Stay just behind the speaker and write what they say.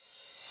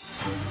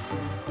Hey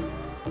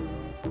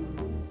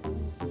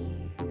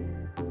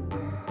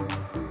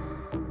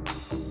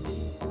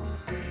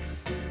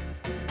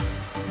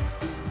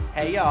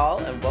y'all,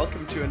 and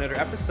welcome to another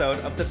episode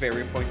of the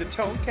Very Pointed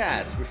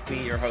Tonecast with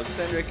me, your host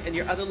Cedric, and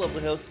your other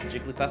lovely host,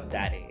 Jigglypuff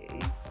Daddy.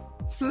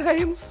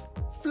 Flames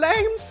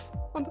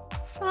on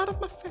the side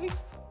of my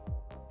face.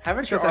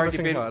 Haven't you already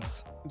been?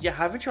 Hurts. Yeah,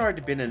 haven't you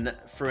already been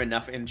through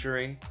enough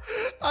injury?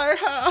 I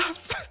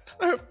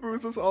have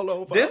bruises all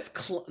over.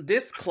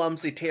 This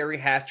clumsy Terry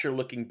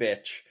Hatcher-looking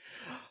bitch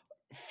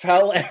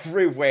fell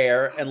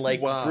everywhere and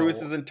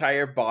bruised his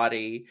entire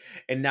body,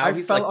 and now I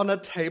fell on a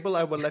table.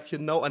 I will let you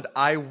know, and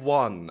I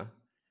won.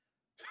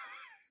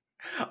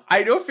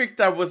 I don't think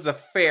that was a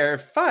fair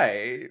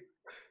fight.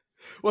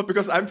 What?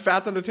 Because I'm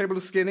fat and the table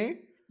is skinny?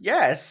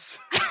 Yes.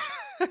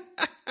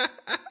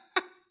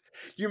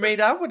 You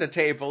made out with a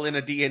table in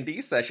a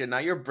D&D session. Now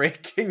you're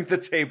breaking the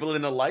table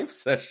in a live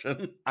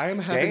session. I am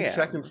having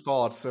second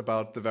thoughts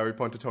about the Very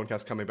Pointed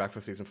Tonecast coming back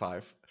for season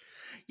 5.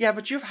 Yeah,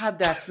 but you've had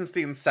that since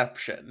the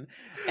inception.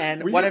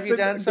 And what have you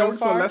done so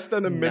far? For less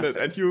than a minute,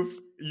 and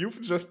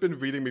you've just been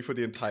reading me for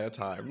the entire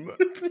time.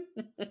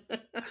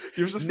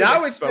 You've just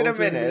now it's been a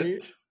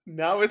minute.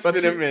 Now it's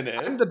been a minute.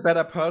 I'm the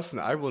better person.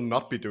 I will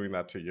not be doing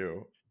that to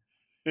you.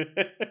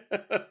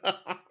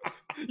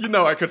 You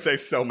know I could say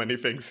so many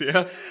things here.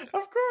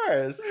 Of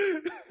course.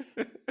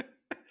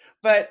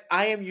 But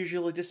I am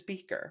usually the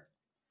speaker.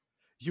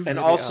 You and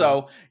really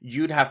also,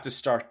 you'd have to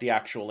start the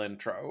actual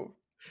intro.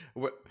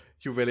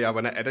 You really are.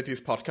 When I edit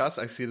these podcasts,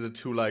 I see the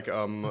two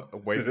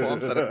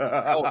waveforms.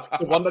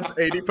 The one that's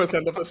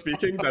 80% of the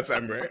speaking, that's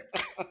Emre.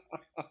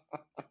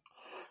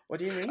 What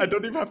do you mean? I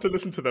don't even have to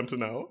listen to them to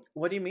know.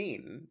 What do you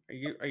mean?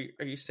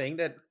 Are you saying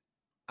that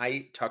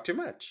I talk too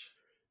much?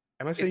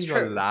 Am I saying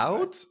you're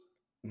loud?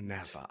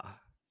 Never.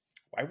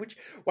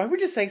 Why would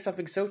you say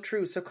something so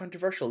true, so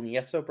controversial, and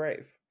yet so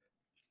brave?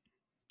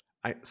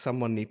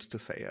 Someone needs to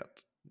say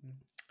it.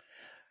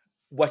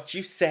 What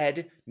you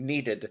said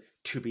needed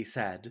to be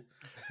said.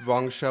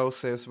 Wrong show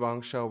says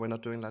wrong show. We're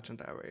not doing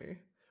Legendary,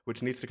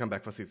 which needs to come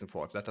back for season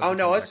 4. If that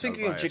doesn't I was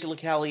thinking of Jiggly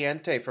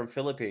Caliente from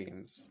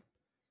Philippines.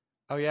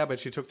 Oh yeah, but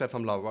she took that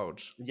from La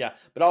Roche. Yeah,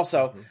 but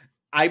also,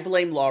 I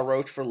blame La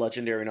Roche for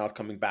Legendary not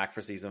coming back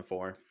for season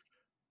 4.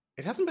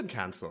 It hasn't been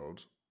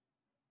cancelled.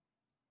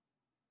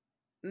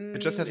 It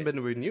just hasn't been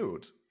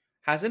renewed.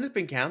 Hasn't it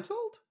been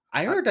cancelled?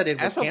 I heard that it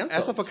was cancelled.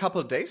 As of a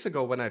couple of days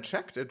ago when I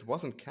checked, it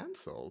wasn't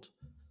cancelled.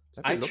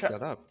 Let me look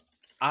that up.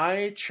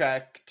 I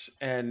checked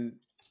and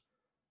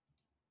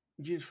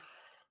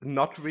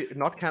not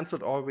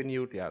cancelled or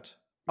renewed yet.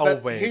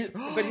 But wait. Here's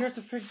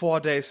the thing. 4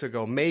 days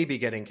ago, maybe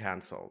getting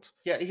cancelled.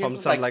 Yeah, from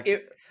some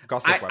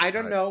gossip website. I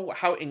don't know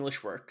how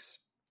English works.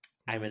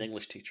 I'm an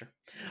English teacher.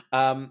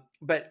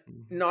 But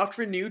not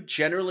renewed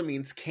generally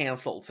means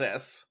cancelled,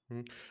 sis.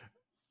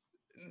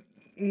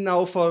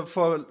 No, for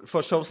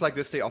shows like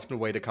this, they often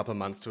wait a couple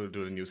months to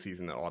do the new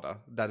season in order.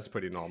 That is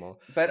pretty normal.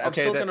 But I'm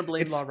still going to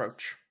blame La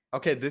Roche.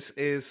 Okay, this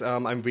is,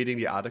 I'm reading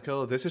the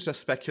article. This is just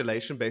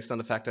speculation based on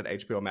the fact that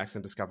HBO Max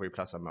and Discovery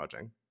Plus are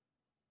merging.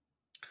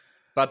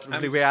 But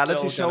the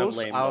reality shows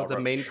are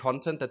the main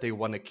content that they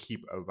want to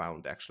keep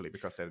around, actually,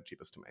 because they're the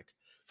cheapest to make.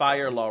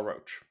 Fire La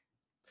Roche.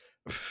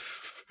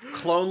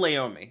 Clone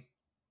Leomi.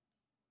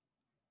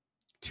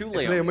 Two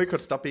Leomis. Leomi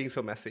could stop being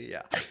so messy,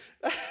 yeah.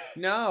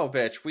 No,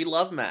 bitch, we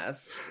love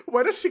mess.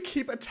 Why does she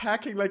keep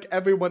attacking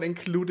everyone,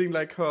 including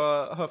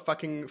her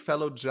fucking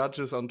fellow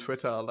judges on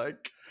Twitter?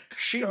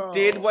 She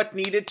did what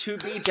needed to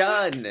be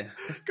done.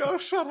 Go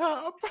shut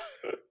up.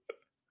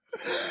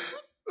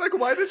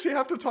 Why did she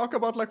have to talk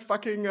about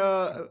fucking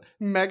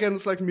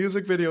Megan's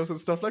music videos and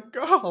stuff?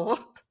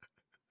 Girl.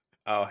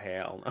 Oh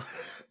hell no.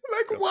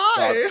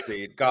 Why?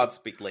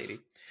 Godspeed, lady.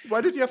 Why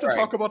did you have to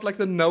talk about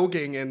the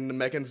nogging in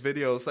Megan's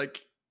videos?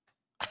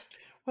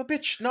 Well,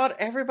 bitch, not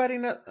everybody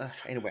knows.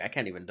 Anyway, I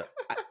can't even.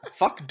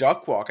 Fuck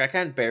duck walk. I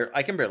can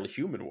barely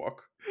human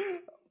walk.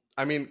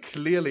 I mean,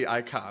 clearly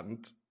I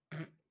can't.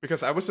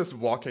 Because I was just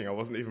walking. I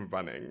wasn't even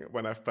running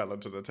when I fell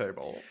into the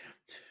table.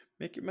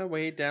 Making my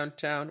way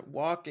downtown,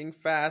 walking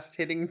fast,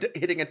 hitting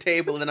a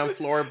table, and then I'm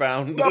floor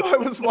bound. No, I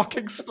was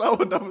walking slow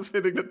and I was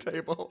hitting the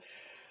table.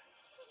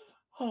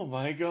 Oh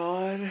my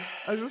god.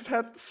 I just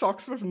had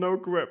socks with no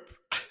grip.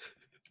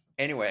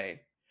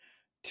 Anyway.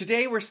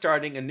 Today we're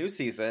starting a new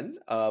season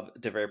of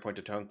the Very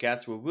Pointed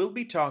Tonecast where we'll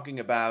be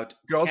talking about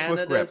girls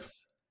with grip.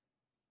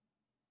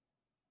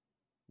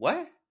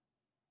 What?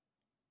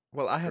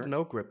 Well, I have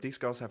no grip. These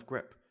girls have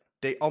grip.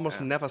 They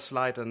almost never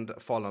slide and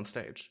fall on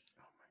stage.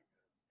 Oh my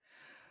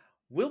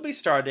god. We'll be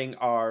starting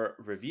our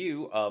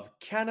review of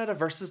Canada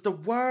versus the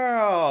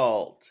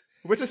World.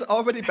 Which is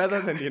already better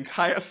than the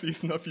entire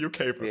season of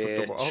UK versus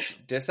the World.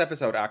 This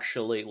episode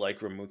actually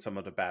removed some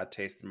of the bad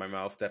taste in my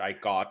mouth that I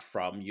got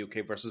from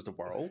UK versus the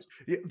World.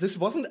 Yeah, this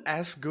wasn't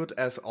as good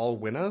as All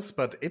Winners,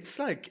 but it's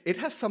it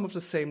has some of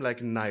the same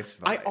nice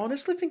vibe. I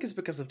honestly think it's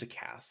because of the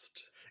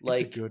cast. It's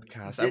a good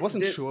cast. I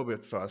wasn't sure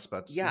at first,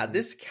 but yeah,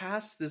 this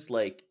cast is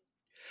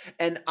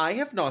And I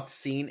have not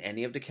seen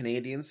any of the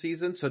Canadian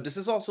season, so this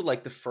is also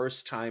like the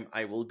first time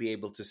I will be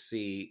able to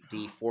see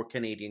the 4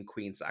 Canadian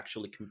queens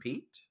actually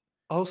compete.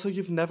 Oh, so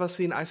you've never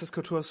seen Isis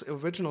Couture's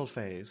original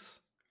face?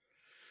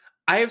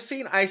 I have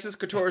seen Isis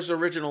Couture's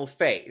original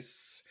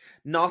face,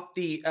 not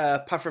the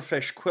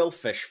pufferfish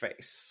quillfish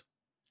face.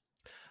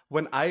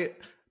 When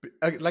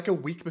like a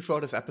week before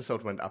this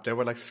episode went up, there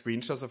were like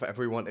screenshots of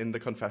everyone in the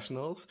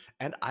confessionals,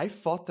 and I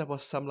thought there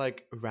was some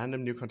like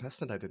random new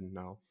contestant I didn't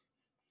know.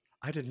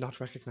 I did not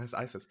recognize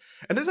Isis.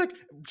 And it's like,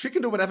 she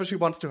can do whatever she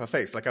wants to her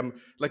face. Like,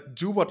 I'm like,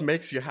 do what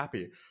makes you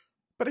happy.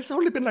 But it's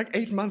only been like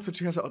 8 months and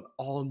she has an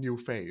all new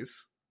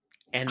face.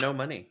 And no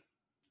money.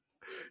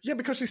 Yeah,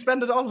 because she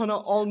spent it all on her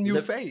all new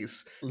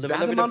face.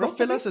 That amount of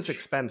fillers is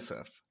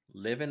expensive.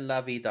 Living la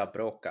vida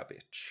broca,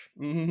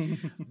 bitch.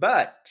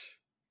 But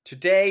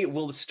today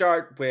we'll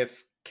start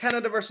with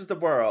Canada versus the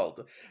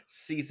World,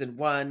 Season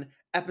 1,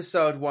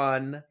 Episode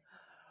 1,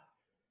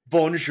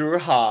 Bonjour,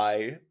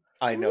 hi.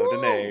 I know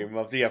the name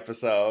of the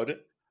episode.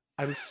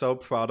 I'm so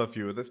proud of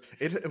you.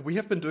 We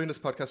have been doing this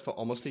podcast for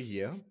almost a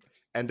year,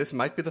 and this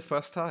might be the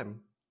first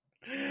time.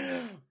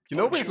 You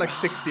know, we have like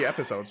 60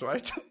 episodes,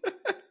 right?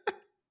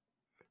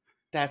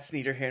 That's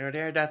neither here nor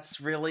there. That's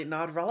really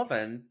not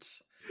relevant.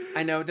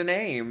 I know the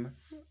name.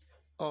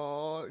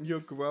 Oh,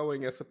 you're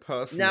growing as a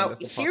person. Now,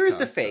 here's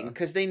the thing,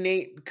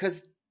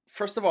 because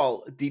first of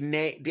all,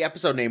 the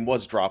episode name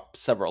was dropped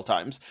several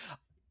times.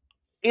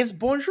 Is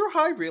Bonjour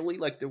hi really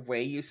like the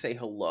way you say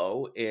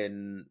hello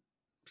in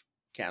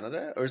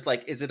Canada? Or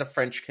is it a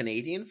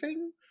French-Canadian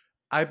thing?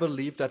 I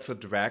believe that's a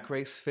Drag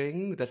Race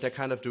thing that they're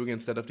kind of doing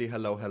instead of the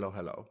hello, hello,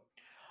 hello.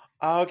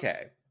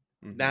 Okay.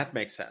 Mm-hmm. That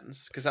makes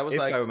sense. Because I was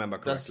if I remember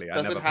correctly,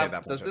 I never paid that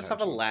much Does this attention.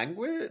 have a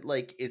language?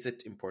 Like, is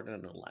it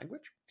important in a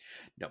language?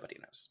 Nobody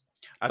knows.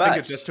 I think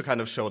it's just to kind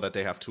of show that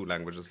they have 2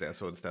 languages there.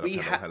 So instead of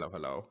hello, hello,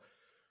 hello.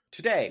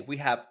 Today, we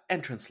have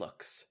entrance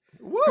looks,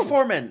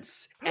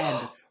 performance,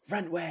 and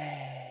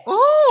runway.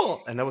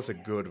 Oh! And that was a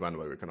good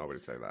runway, we can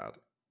already say that.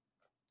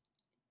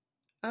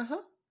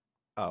 Uh-huh.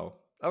 Oh,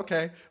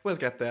 okay. We'll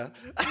get there.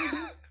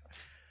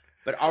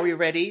 But are we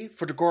ready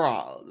for the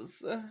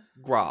girls?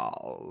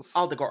 Girls.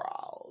 All the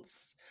girls.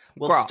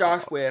 We'll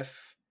start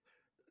with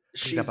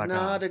She's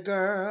Not a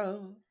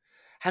Girl.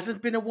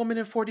 Hasn't been a woman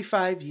in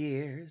 45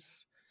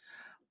 years.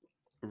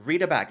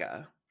 Rita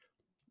Baga.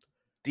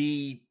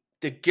 The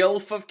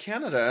Gilf of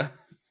Canada.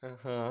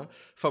 Uh-huh.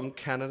 From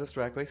Canada's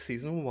Drag Race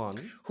Season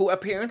 1. Who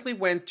apparently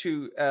went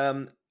to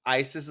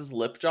Isis's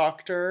lip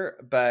doctor,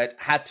 but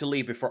had to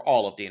leave before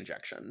all of the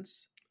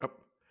injections. Oh.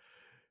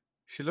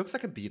 She looks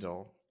like a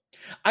beetle.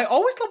 I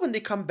always love when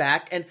they come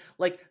back and,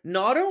 like,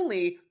 not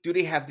only do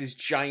they have these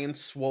giant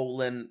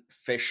swollen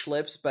fish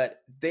lips,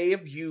 but they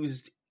have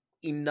used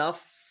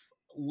enough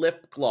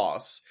lip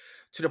gloss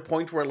to the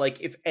point where,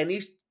 like, if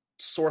any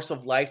source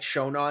of light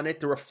shone on it,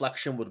 the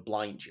reflection would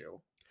blind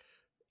you.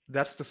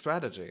 That's the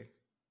strategy.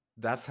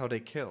 That's how they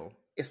kill.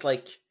 It's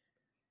like,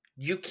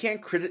 you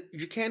can't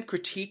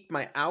critique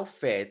my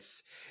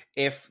outfits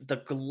if the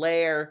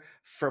glare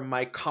from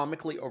my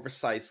comically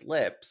oversized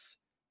lips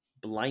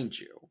blind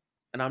you.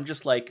 And I'm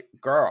just like,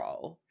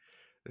 girl.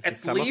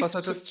 Some of us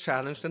are just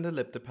challenged in the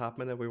lip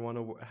department and we want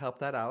to help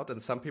that out.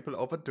 And some people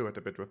overdo it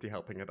a bit with the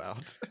helping it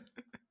out.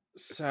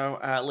 So,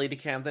 Lady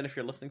Camden, if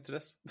you're listening to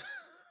this.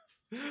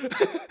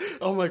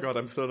 Oh my god,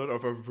 I'm still not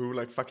over Rue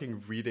like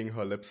fucking reading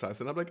her lip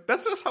size. And I'm like,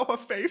 that's just how her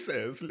face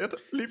is.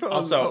 Leave her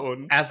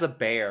alone. As a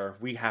bear,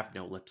 we have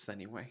no lips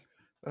anyway.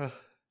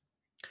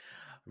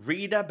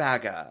 Rita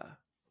Baga,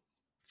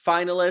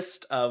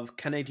 finalist of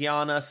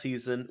Canadiana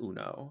Season 1.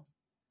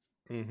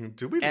 Mm-hmm.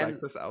 Do we like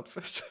this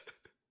outfit?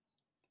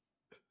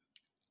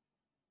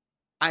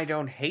 I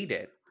don't hate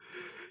it.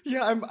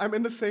 Yeah, I'm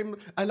in the same.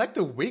 I like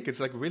the wig. It's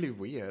like really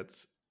weird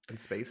and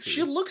spacey.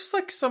 She looks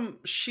like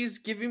she's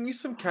giving me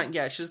some kind.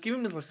 Yeah, she's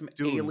giving me like some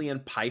Dune. Alien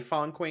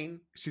Python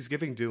queen. She's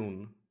giving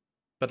Dune,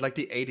 but like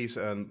the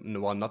 80s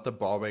one, not the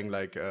boring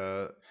like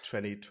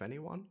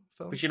 2021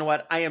 film. But you know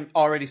what? I am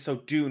already so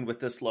Dune with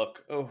this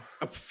look. Oh,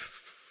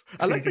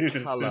 I like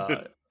the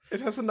color. It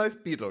has a nice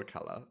beetle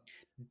color.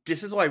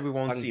 This is why we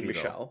won't see beetle.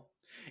 Michelle.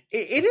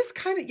 It is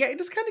kind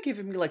of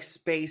giving me like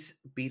Space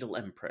Beetle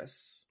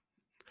Empress.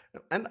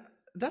 And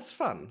that's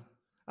fun.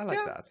 I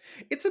like that.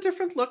 It's a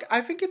different look.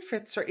 I think it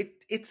fits her.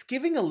 It's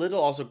giving a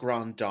little also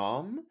Grande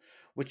Dame,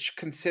 which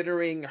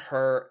considering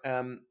her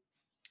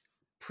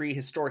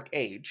prehistoric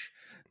age,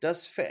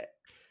 does fit.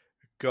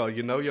 Girl,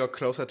 you know you're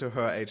closer to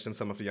her age than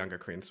some of the younger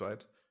queens,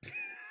 right?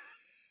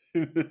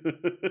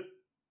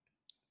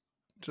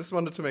 Just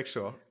wanted to make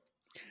sure.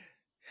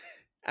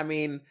 I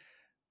mean,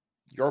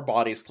 your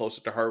body is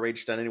closer to her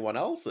age than anyone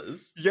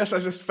else's. Yes, I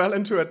just fell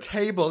into a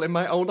table in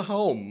my own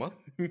home.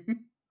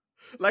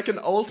 Like an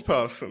old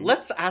person.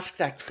 Let's ask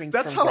that twink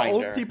That's from how Grindr.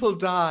 Old people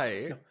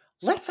die. No,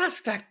 let's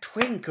ask that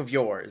twink of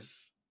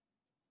yours.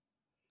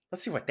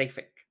 Let's see what they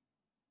think.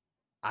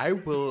 I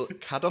will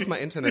cut off my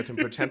internet and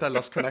pretend I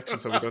lost connection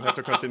so we don't have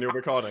to continue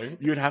recording.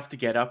 You'd have to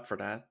get up for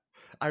that.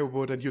 I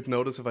would, and you'd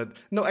notice if I...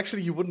 No,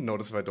 actually, you wouldn't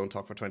notice if I don't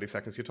talk for 20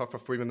 seconds. You talk for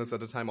 3 minutes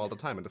at a time all the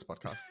time in this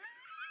podcast.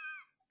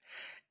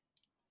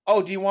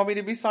 Oh, do you want me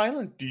to be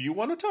silent? Do you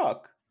want to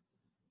talk?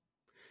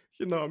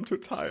 You know, I'm too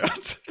tired.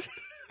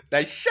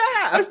 Now shut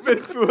up! I've been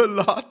through a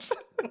lot.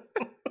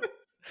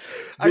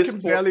 I can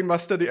barely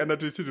muster the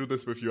energy to do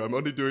this with you. I'm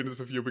only doing this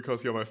with you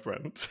because you're my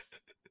friend.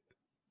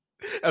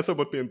 Else I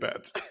would be in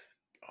bed.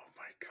 Oh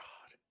my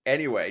god.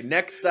 Anyway,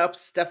 next up,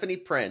 Stephanie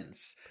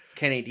Prince,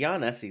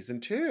 Canadiana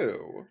season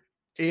 2.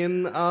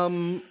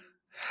 In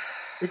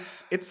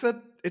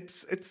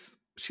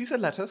she's a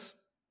lettuce.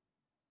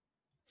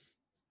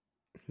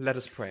 Let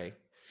us pray.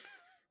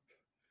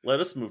 Let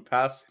us move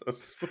past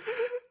us.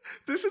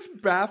 This is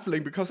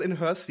baffling because in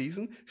her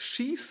season,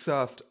 she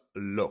served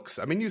looks.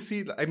 I mean, you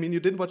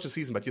didn't watch the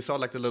season, but you saw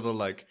like the little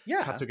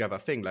cut together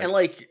thing. And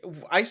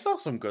I saw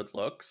some good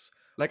looks.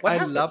 Like,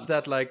 I love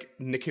that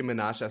Nicki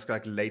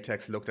Minaj-esque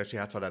latex look that she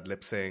had for that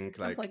lip sync.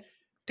 I'm like,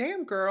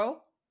 damn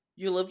girl,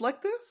 you live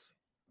like this?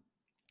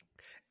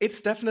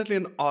 It's definitely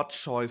an odd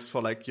choice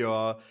for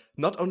your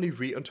not only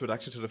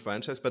reintroduction to the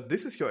franchise, but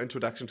this is your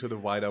introduction to the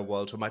wider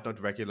world who might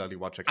not regularly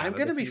watch a Canada I'm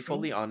gonna be season.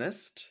 fully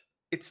honest.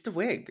 It's the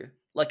wig.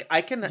 Like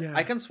I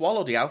can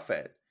swallow the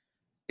outfit.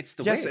 It's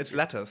the wig. Yes, it's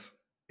lettuce.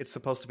 It's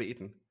supposed to be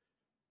eaten.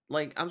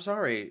 Like, I'm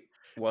sorry.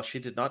 Well, she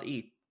did not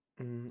eat.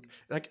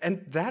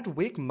 And that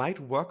wig might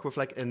work with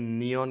a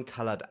neon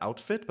colored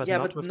outfit, but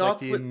not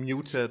with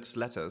muted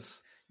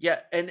lettuce.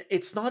 Yeah, and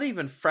it's not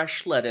even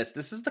fresh lettuce.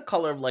 This is the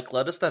color of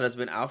lettuce that has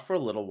been out for a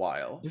little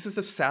while. This is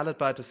the salad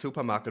bar at the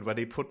supermarket where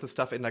they put the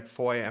stuff in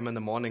 4 a.m. in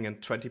the morning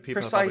and 20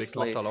 people have probably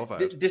clocked all over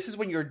it. This is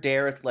when you're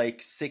there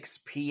at 6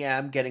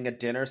 p.m. getting a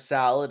dinner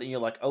salad and you're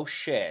like, oh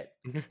shit,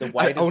 the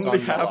white is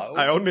gone yellow.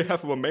 I only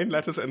have romaine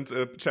lettuce and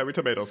cherry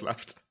tomatoes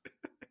left.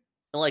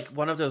 And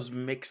one of those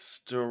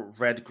mixed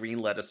red-green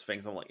lettuce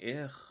things. I'm like,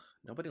 ugh,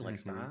 nobody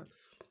likes that.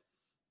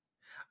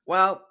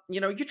 Well,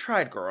 you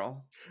tried,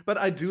 girl. But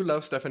I do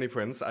love Stephanie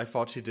Prince. I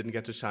thought she didn't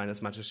get to shine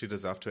as much as she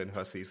deserved to in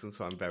her season,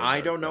 so I'm very I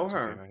don't know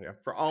her. her here.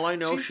 For all I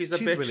know, she's a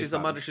bitch, really she's fun.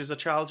 A mother, she's a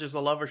child, she's a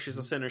lover, she's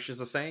a sinner, she's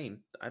a saint.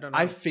 I don't know.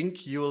 I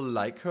think you'll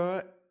like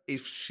her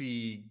if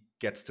she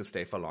gets to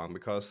stay for long,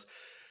 because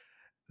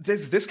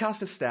this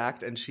cast is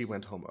stacked and she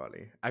went home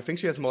early. I think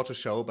she has more to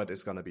show, but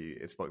it's gonna be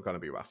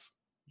rough.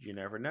 You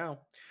never know.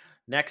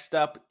 Next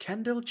up,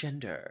 Kendall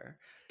Jenner,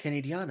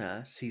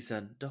 Canadiana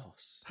season 2.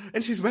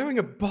 And she's wearing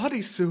a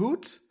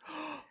bodysuit?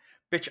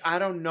 Bitch, I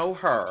don't know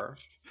her.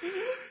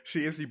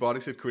 She is the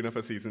bodysuit queen of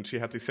her season. She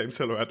had the same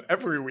silhouette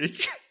every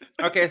week.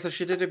 Okay, so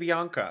she did a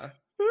Bianca.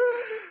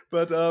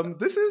 But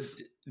this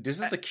is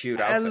a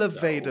cute outfit,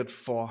 elevated though.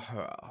 For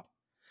her.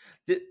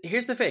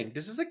 Here's the thing.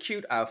 This is a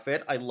cute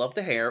outfit. I love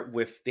the hair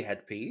with the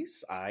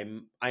headpiece.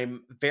 I'm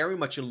very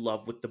much in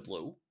love with the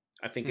blue.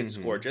 I think it's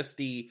gorgeous.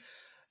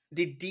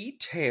 The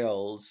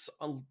details,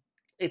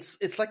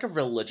 it's like a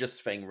religious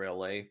thing,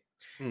 really.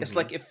 It's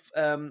like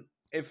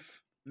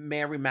if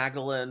Mary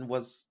Magdalene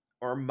was,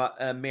 or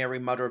Mary,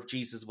 Mother of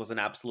Jesus, was an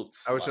absolute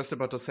slut. I was just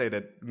about to say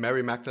that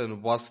Mary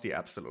Magdalene was the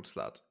absolute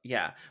slut.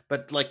 Yeah,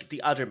 but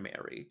the other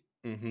Mary.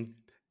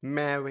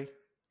 Mary.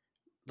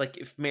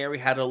 If Mary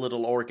had a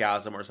little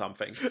orgasm or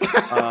something.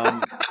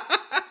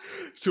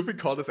 Should we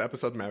call this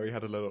episode Mary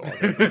Had a Little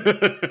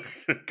Orgasm?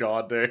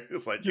 God, dude.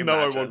 It's imagine.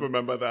 I won't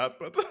remember that,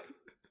 but...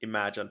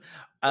 Imagine.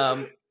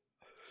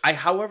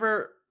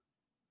 However,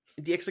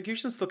 the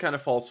execution still kind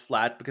of falls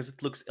flat because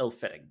it looks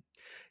ill-fitting.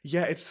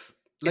 Yeah, it's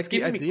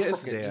the idea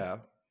is there.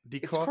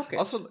 It's crooked.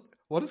 Also,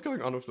 what is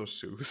going on with those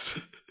shoes?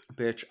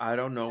 Bitch, I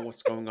don't know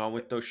what's going on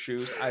with those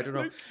shoes. I don't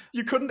know.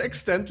 You couldn't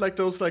extend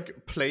those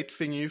plate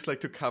thingies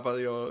to cover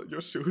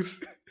your shoes.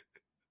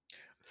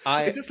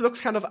 It just looks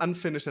kind of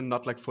unfinished and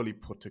not fully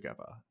put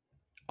together.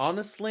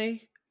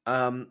 Honestly,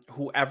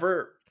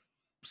 whoever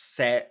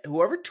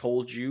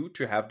told you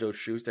to have those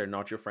shoes, they're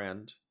not your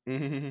friend.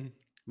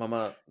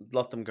 Mama,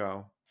 let them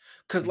go.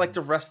 Because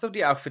the rest of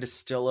the outfit is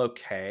still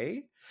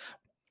okay.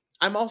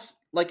 I'm also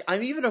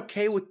I'm even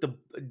okay with the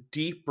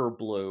deeper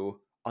blue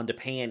on the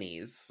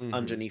panties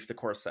underneath the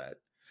corset,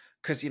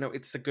 because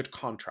it's a good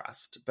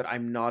contrast. But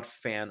I'm not a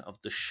fan of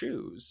the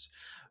shoes.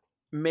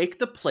 Make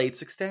the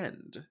plaits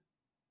extend.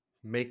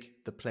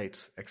 Make the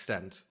plates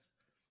extend.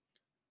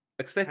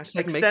 Extend.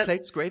 Make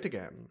plates great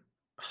again.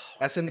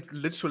 As in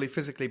literally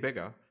physically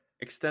bigger.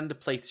 Extend the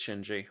plates,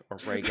 Shinji, or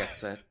Ray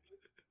gets it.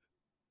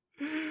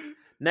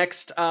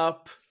 Next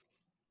up,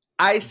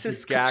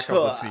 Isis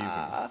Couture,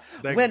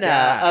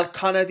 winner of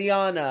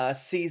Canadiana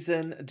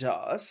season 2.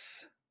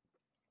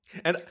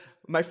 And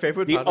my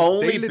favorite part is the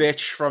only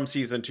bitch from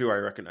season 2 I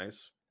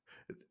recognize.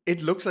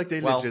 It looks like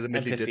they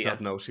legitimately did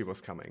not know she was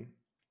coming.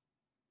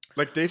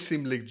 They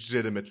seem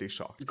legitimately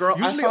shocked. Girl,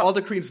 usually all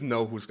the queens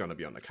know who's going to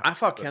be on the cast. I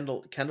thought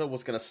Kendall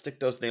was going to stick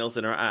those nails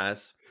in her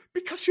ass.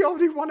 Because she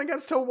already won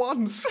against her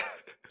once.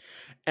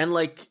 And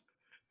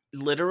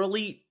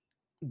literally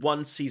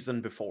one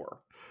season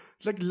before.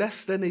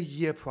 Less than a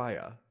year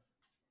prior.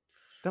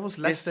 That was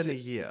less than a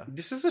year.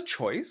 This is a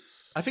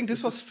choice. I think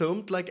this was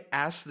filmed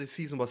as the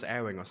season was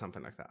airing or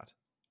something like that.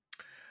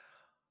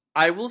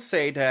 I will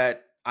say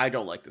that I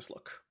don't like this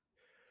look.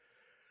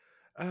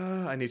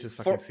 I need to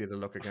fucking see the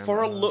look again.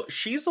 For a look,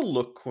 she's a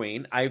look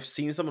queen. I've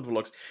seen some of the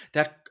looks.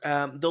 That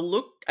the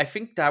look, I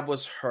think that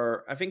was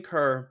her. I think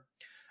her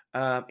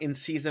in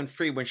season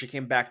 3 when she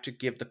came back to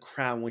give the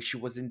crown, when she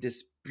was in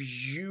this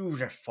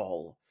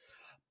beautiful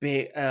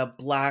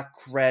black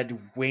red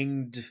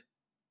winged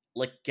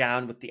like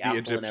gown with the apple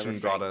Egyptian and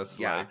everything. goddess.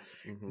 Yeah,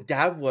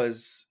 that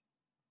was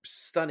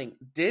stunning.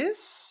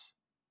 This,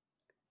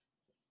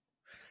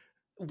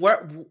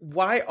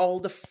 why all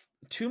the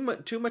too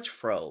much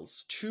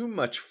frills? Too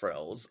much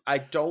frills. I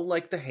don't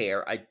like the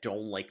hair. I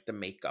don't like the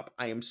makeup.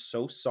 I am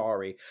so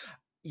sorry.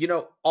 You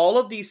know, all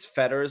of these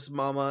feathers,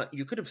 Mama.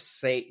 You could have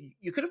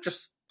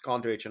just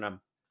gone to H&M.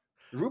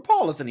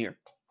 RuPaul isn't here.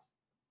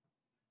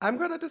 I'm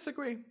gonna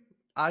disagree.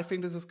 I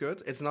think this is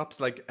good. It's not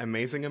like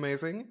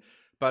amazing,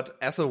 but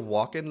as a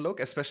walk-in look,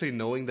 especially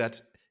knowing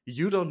that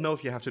you don't know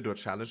if you have to do a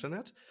challenge in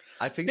it,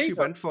 I think she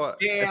went for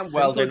damn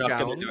well they're not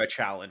going to do a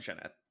challenge in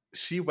it.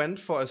 She went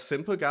for a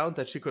simple gown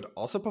that she could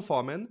also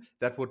perform in,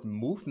 that would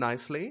move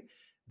nicely,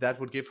 that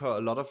would give her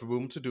a lot of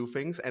room to do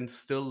things and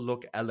still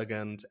look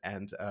elegant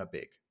and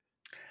big.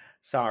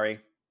 Sorry,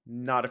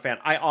 not a fan.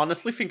 I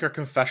honestly think her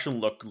confession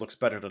look looks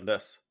better than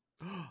this.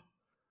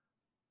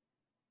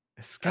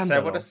 A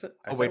scandal.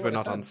 Oh wait, we're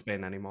not on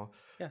Spain anymore.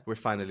 Yeah, we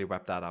finally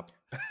wrapped that up.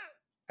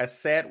 I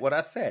said what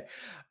I said.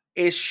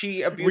 Is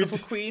she a beautiful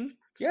queen?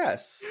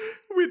 Yes.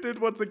 We did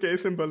what the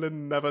gays in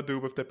Berlin never do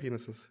with their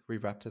penises. We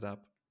wrapped it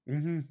up.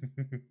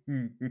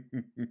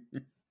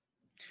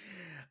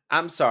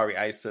 I'm sorry,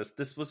 Isis.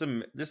 This was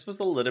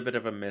a little bit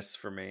of a miss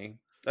for me.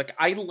 Like,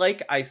 I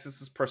like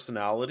Isis's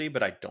personality,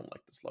 but I don't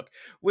like this look,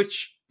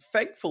 which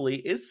thankfully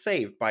is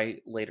saved by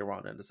later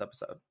on in this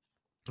episode.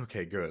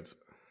 Okay, good.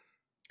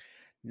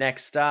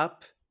 Next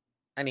up,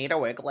 Anita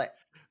Wiglet.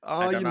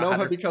 Oh, you know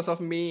her because of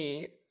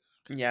me.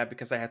 Yeah,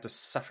 because I had to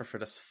suffer for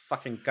this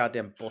fucking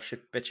goddamn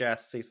bullshit bitch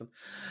ass season.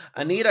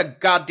 Anita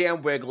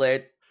goddamn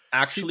Wiglet,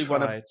 actually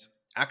one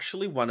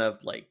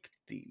of like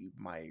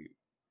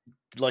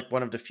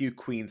one of the few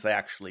queens I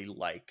actually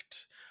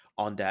liked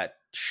on that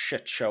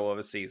shit show of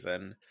a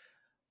season.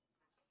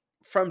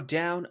 From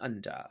Down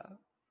Under.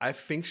 I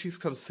think she's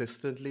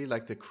consistently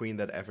like the queen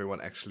that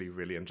everyone actually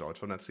really enjoyed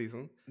from that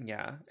season.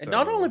 Yeah. So... And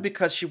not only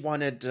because she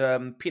wanted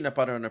peanut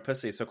butter in her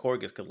pussy so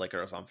corgis could lick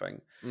her or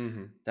something.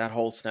 Mm-hmm. That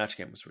whole Snatch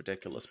game was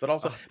ridiculous. But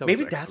also,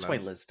 maybe that's why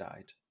Liz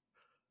died.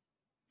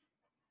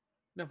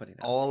 Nobody knows.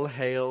 All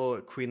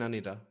hail Queen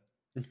Anita.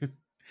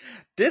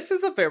 This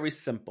is a very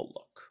simple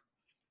look.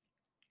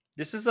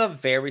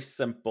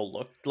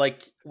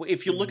 Like,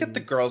 if you look at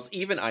the girls,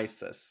 even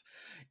Isis,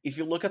 if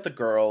you look at the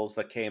girls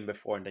that came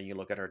before and then you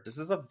look at her, this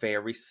is a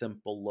very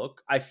simple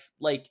look. I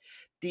like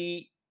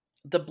the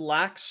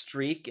black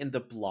streak in the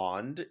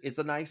blonde is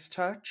a nice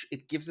touch.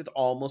 It gives it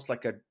almost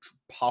like a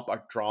pop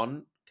art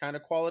drawn kind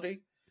of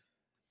quality.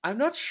 I'm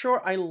not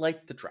sure I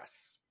like the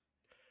dress.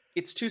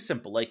 It's too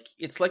simple. Like,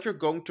 it's like you're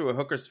going to a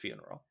hooker's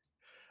funeral.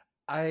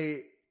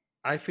 I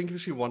think if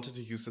she wanted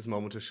to use this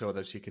moment to show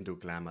that she can do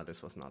glamour,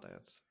 this was not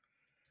it.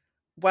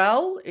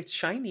 Well, it's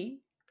shiny.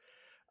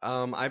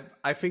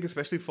 I think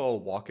especially for a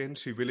walk-in,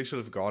 she really should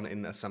have gone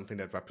in as something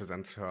that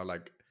represents her,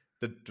 like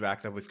the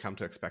drag that we've come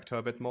to expect her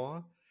a bit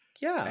more.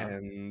 Yeah.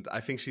 And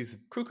I think she's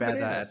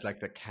better at like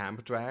the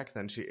camp drag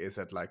than she is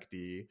at like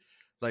the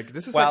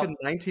this is like a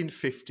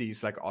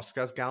 1950s like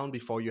Oscars gown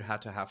before you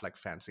had to have like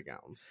fancy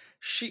gowns.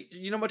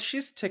 You know what?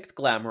 She's ticked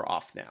glamour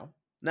off now.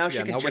 Now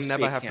she can just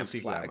never have to see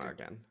glamour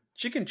again.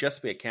 She can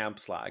just be a camp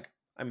slag.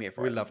 I'm here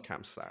for it. We love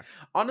camp slag.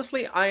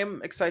 Honestly, I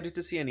am excited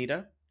to see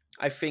Anita.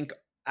 I think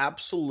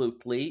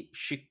absolutely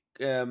she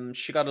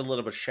got a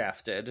little bit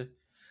shafted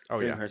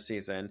during her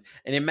season.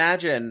 And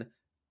imagine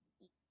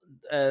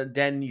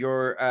then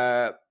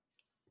your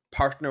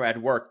partner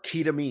at work,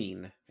 Keita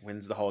Mean,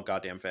 wins the whole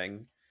goddamn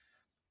thing.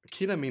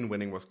 Keita Mean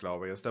winning was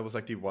glorious. That was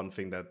like the one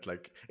thing that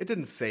like it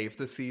didn't save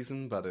the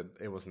season, but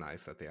it was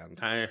nice at the end.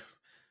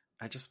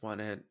 I just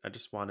wanted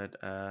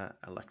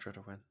Elektra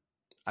to win.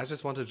 I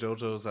just wanted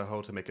JoJo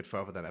Zaho to make it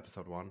further than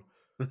episode 1.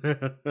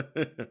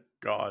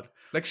 God.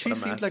 Like, she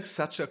seemed like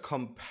such a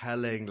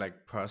compelling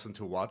like person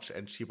to watch,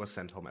 and she was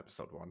sent home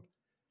episode 1.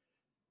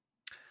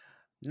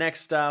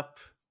 Next up,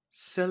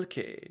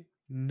 Silky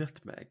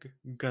Nutmeg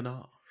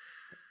Ganache.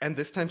 And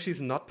this time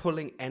she's not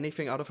pulling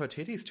anything out of her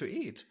titties to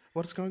eat.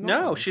 What's going on?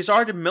 No, she's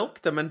already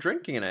milked them and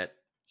drinking it.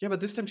 Yeah,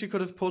 but this time she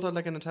could have pulled out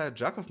like an entire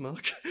jug of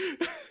milk.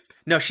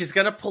 No, she's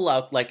gonna pull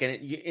out like an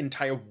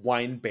entire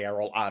wine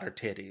barrel out her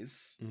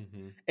titties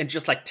and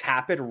just like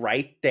tap it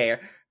right there,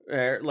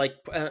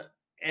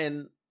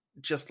 and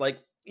just like,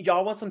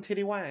 y'all want some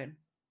titty wine?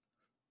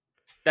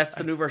 That's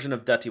the new version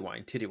of dirty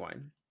wine, titty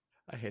wine.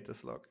 I hate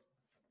this look.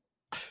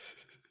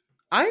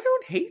 I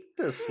don't hate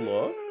this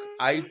look.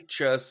 I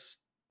just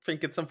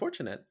think it's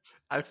unfortunate.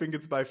 I think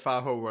it's by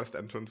far her worst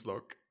entrance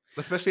look,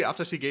 especially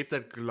after she gave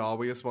that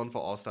glorious one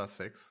for All Star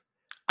 6.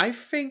 I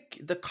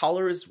think the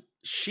color is...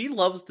 She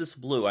loves this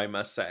blue, I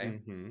must say.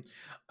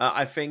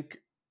 I think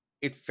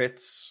it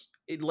fits.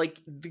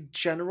 Like, the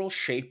general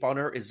shape on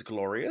her is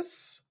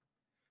glorious.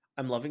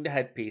 I'm loving the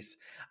headpiece.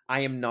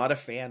 I am not a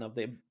fan of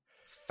the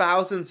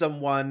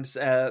 1001s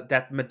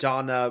that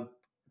Madonna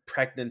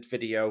pregnant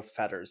video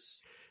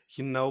feathers.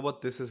 You know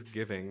what this is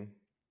giving?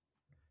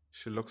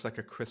 She looks like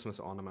a Christmas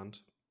ornament.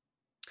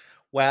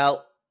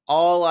 Well,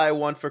 all I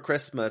want for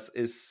Christmas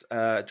is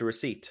the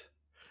receipt.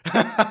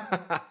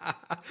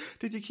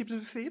 Did you keep the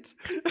receipts?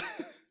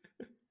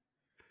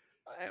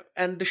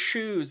 And the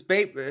shoes,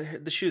 babe.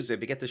 The shoes,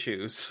 baby. Get the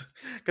shoes.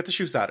 Get the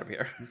shoes out of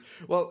here.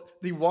 Well,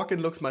 the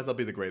walk-in looks might not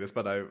be the greatest,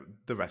 but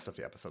the rest of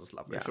the episode is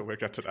lovely, so we'll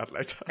get to that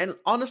later. And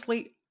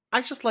honestly,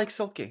 I just like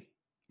Silky.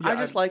 Yeah, I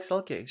just like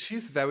Silky.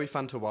 She's very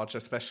fun to watch,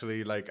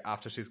 especially like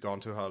after she's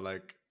gone to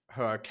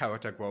her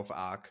character growth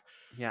arc.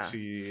 Yeah.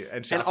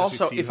 And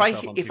also, if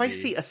I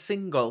see a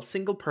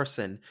single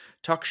person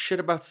talk shit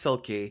about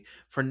Silky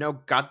for no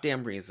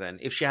goddamn reason,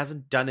 if she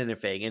hasn't done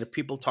anything, and if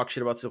people talk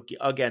shit about Silky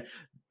again,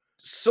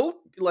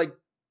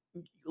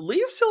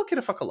 leave Silky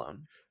the fuck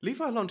alone. Leave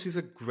her alone. She's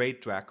a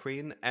great drag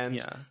queen,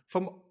 and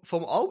from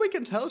all we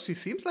can tell, she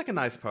seems like a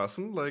nice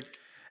person. Like,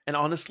 and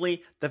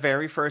honestly, the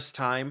very first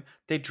time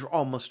they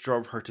almost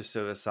drove her to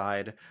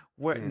suicide.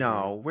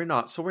 No, we're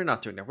not. So we're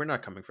not doing that. We're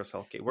not coming for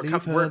Silky.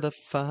 Leave her the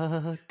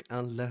fuck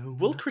alone.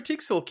 We'll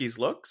critique Silky's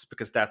looks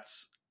because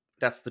that's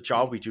the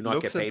job we do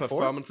not get paid for.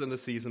 Performance in the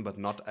season, but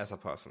not as a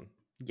person.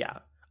 Yeah.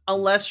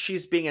 Unless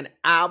she's being an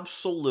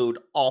absolute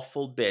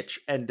awful bitch,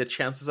 and the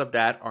chances of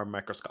that are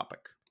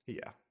microscopic.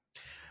 Yeah.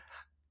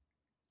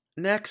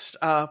 Next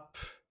up,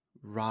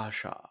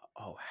 Raja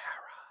O'Hara.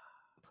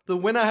 The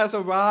winner has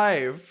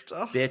arrived.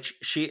 Bitch,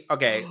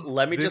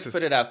 let me just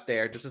put it out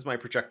there. This is my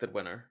projected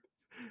winner.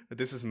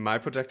 This is my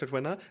projected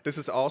winner. This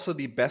is also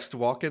the best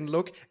walk-in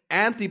look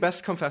and the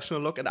best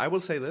confessional look. And I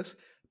will say this,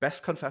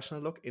 best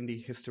confessional look in the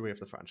history of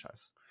the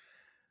franchise.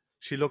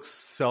 She looks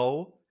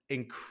so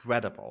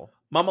incredible.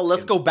 Mama,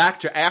 let's go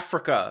back to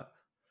Africa.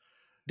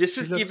 This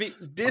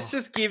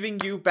is giving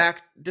you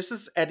back. This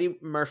is Eddie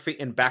Murphy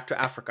in Back to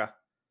Africa.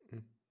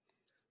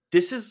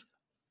 This is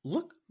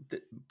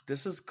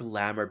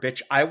glamour,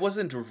 bitch. I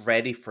wasn't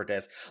ready for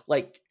this.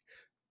 Like,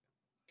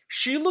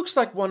 she looks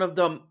like one of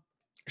them.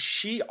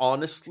 She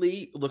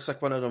honestly looks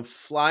like one of them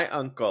fly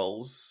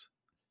uncles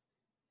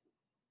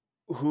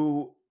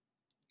who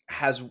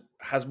has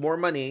more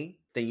money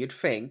than you'd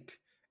think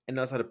and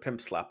knows how to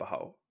pimp slap a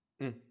hoe.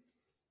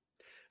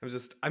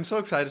 I'm so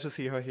excited to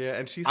see her here,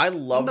 and I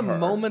love her. The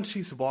moment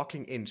she's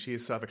walking in, she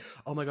is serving.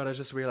 Oh my god! I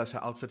just realized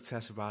her outfit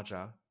says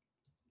Raja.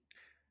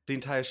 The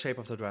entire shape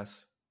of the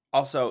dress.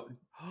 Also,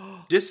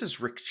 this is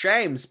Rick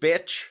James,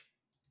 bitch.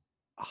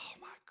 Oh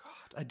my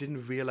god! I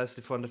didn't realize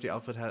the front of the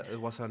outfit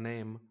was her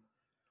name.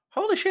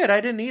 Holy shit!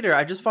 I didn't either.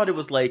 I just thought it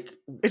was like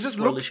it just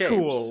looked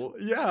cool.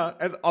 Yeah,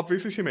 and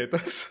obviously she made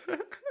this.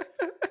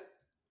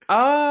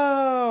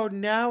 Oh,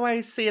 now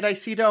I see it. I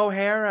see the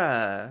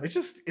O'Hara. It's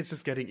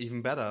just getting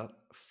even better.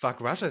 Fuck,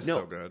 Raja is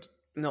so good.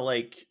 No,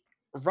 like,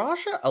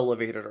 Raja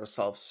elevated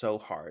herself so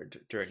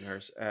hard during her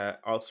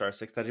All-Star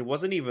 6 that it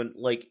wasn't even,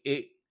 like,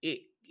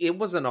 it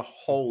was on a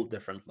whole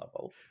different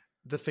level.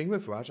 The thing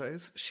with Raja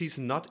is, she's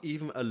not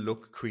even a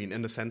look queen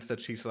in the sense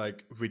that she's,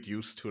 like,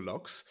 reduced to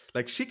looks.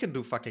 Like, she can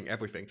do fucking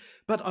everything.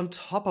 But on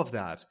top of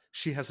that,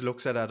 she has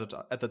looks at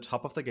the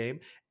top of the game,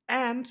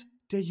 and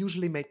they're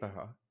usually made by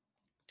her.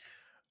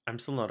 I'm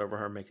still not over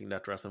her making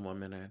that dress in 1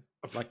 minute.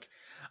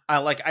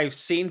 I've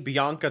seen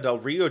Bianca Del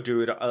Rio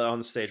do it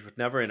on stage, but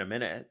never in a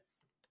minute.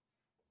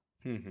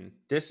 Mm-hmm.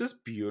 This is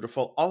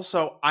beautiful.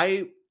 Also,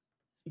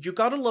 you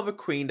gotta love a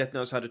queen that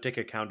knows how to take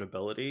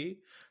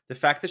accountability. The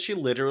fact that she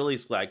literally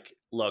is like,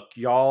 look,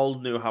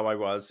 y'all knew how I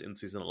was in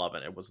season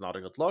 11. It was not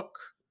a good look.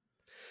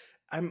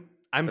 I'm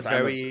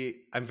very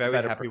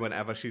happy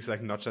whenever she's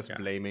like not just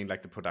blaming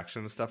like the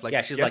production and stuff. Like,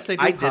 yeah, she's yes, like,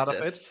 they do part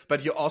of it,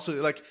 but you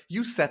also like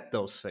you said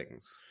those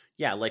things.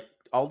 Yeah, like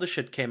all the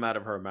shit came out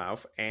of her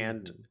mouth,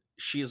 and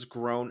she's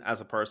grown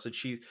as a person.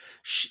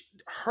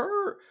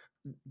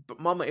 But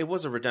Mama, it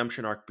was a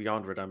redemption arc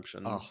beyond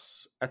redemptions. Oh.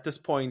 At this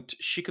point,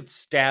 she could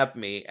stab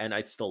me, and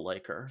I'd still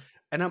like her.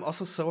 And I'm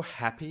also so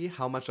happy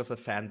how much of the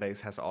fan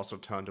base has also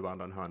turned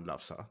around on her and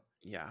loves her.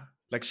 Yeah,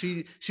 like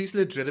she's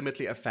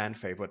legitimately a fan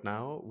favorite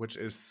now, which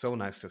is so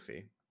nice to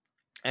see.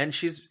 And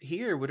she's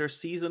here with her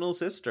seasonal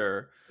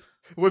sister.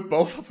 With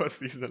both of her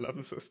season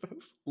 11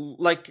 sisters.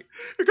 Like,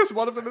 because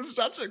one of them is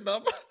judging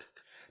them.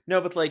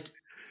 No, but like,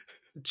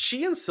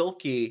 she and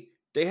Silky,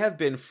 they have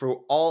been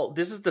through all...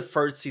 This is the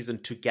third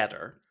season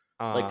together.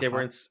 Like, they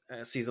were in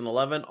season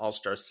 11,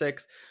 All-Star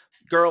 6.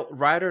 Girl,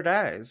 ride or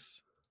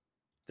dies.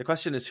 The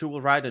question is, who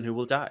will ride and who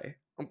will die?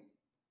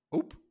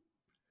 Oop.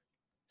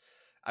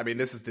 I mean,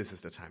 this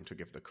is the time to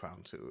give the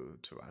crown to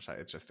Raja.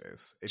 It just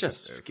is. It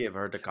just is. Give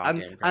her the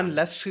goddamn crown.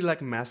 Unless she like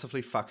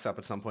massively fucks up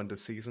at some point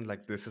this season,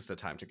 like this is the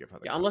time to give her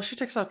the crown. Unless she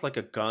takes out like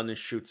a gun and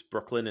shoots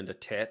Brooklyn in the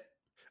tit.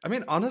 I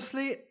mean,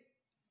 honestly,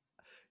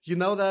 you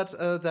know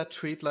that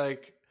tweet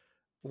like,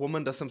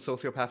 woman does some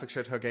sociopathic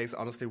shit, her gays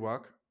honestly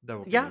work? That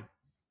would be me.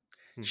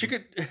 Mm-hmm. She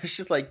could.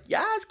 She's like,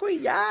 yes,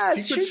 queen,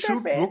 yes. She could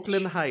shoot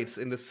Brooklyn Heights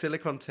in the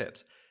silicone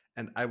tit,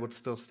 and I would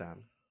still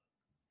stand.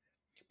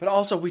 But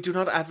also, we do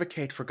not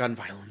advocate for gun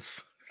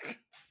violence.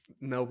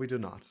 No, we do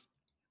not.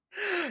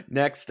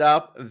 Next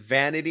up,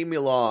 Vanity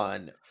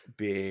Milan.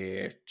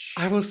 bitch.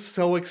 I was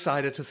so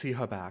excited to see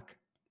her back.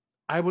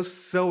 And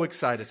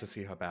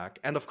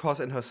of course,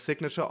 in her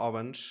signature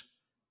orange,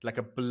 like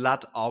a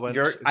blood orange.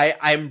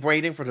 I'm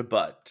waiting for the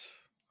butt.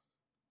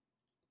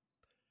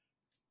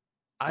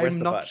 I'm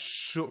not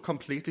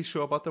completely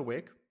sure about the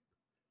wig.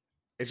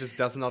 It just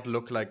does not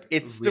look like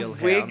real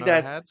hair on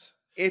her head.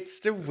 It's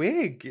the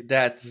wig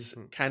that's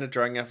kind of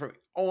drawing out from.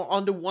 Oh,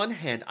 on the one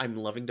hand, I'm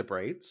loving the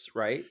braids,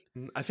 right?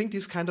 I think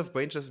these kind of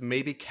braids just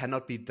maybe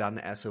cannot be done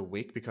as a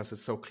wig because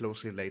it's so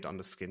closely laid on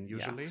the skin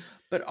usually. Yeah.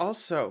 But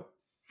also,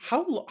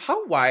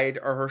 how wide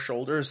are her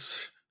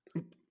shoulders?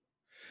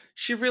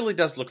 She really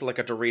does look like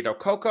a Dorito.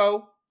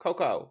 Coco,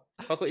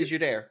 is you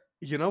there?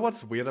 You know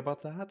what's weird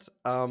about that?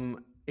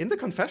 In the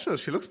confessional,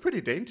 she looks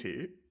pretty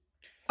dainty.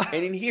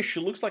 And in here,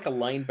 she looks like a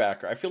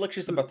linebacker. I feel like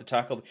she's about to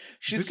tackle me.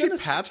 Did she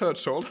pat her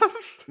shoulders?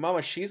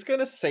 Mama, she's going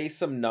to say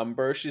some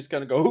numbers. She's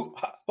going to go,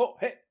 oh,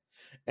 hey,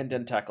 and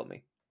then tackle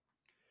me.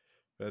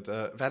 But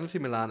Vanity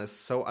Milan is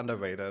so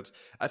underrated.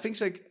 I think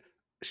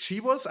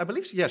she was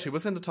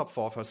in the top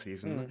 4 of her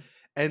season.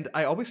 And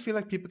I always feel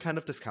like people kind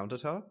of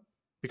discounted her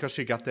because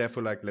she got there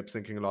for like lip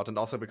syncing a lot. And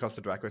also because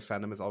the Drag Race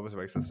fandom is always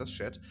racist as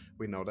shit.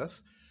 We know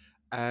this.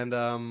 And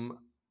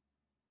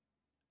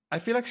I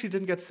feel like she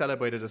didn't get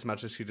celebrated as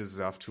much as she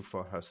deserved to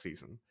for her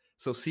season.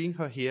 So seeing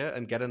her here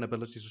and get an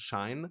ability to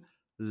shine,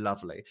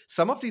 lovely.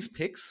 Some of these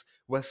picks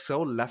were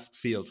so left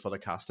field for the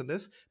cast in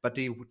this, but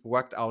they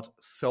worked out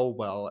so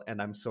well, and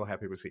I'm so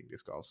happy with seeing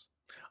these girls.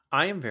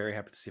 I am very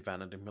happy to see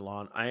Vanity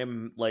Milan. I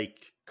am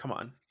like, come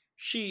on.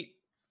 You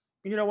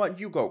know what?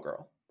 You go,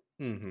 girl.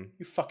 Mm-hmm.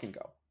 You fucking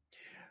go.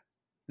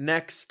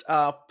 Next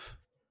up,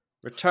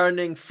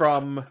 returning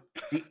from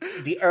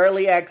the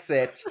early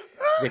exit,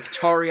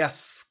 Victoria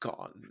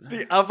Scone.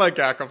 The other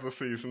gag of the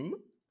season.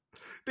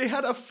 They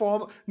had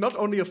not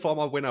only a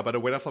former winner, but a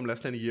winner from less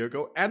than a year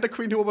ago, and a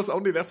queen who was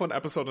only there for an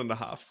episode and a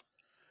half.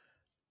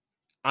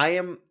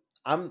 I'm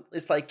kind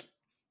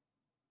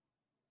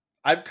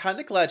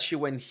of glad she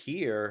went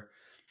here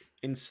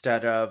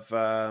instead of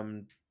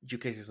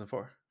UK season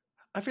 4.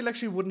 I feel like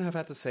she wouldn't have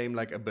had the same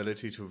like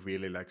ability to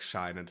really like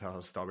shine and tell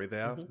her story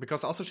there,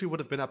 because also she would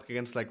have been up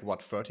against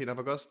 13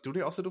 other girls. Do they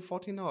also do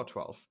 14 now or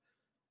 12?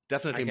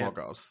 Definitely more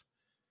girls.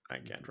 I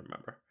can't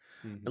remember.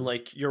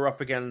 And you're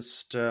up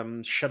against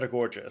Shudder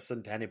Gorgeous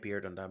and Danny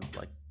Beard, and I'm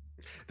like,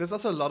 there's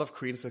also a lot of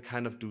queens that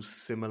kind of do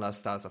similar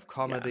styles of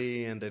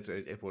comedy, and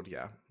it would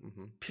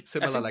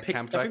similar like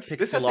camp drag.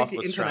 This is like the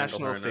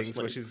international things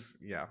where she's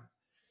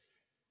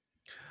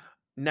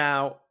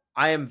Now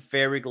I am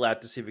very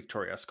glad to see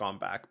Victoria Scone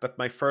back, but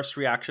my first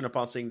reaction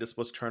upon seeing this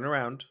was turn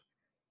around,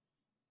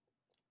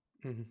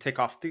 take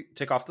off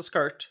the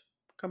skirt,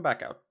 come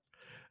back out.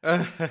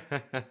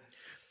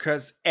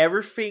 Because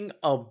everything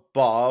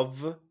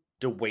above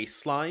the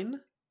waistline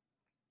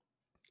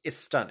is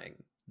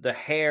stunning. The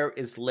hair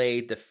is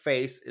laid, the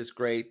face is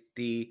great,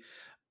 the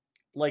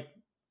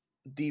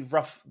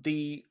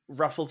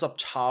ruffles up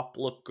top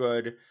look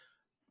good,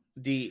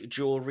 the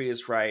jewelry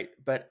is right,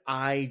 but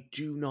I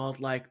do not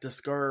like the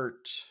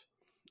skirt.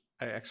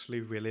 I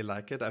actually really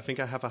like it. I think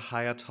I have a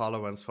higher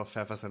tolerance for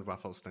feathers and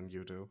ruffles than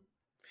you do.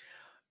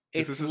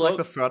 This is like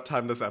the third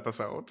time this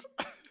episode.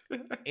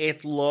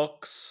 It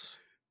looks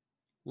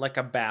like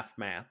a bath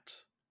mat.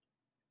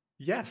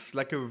 Yes,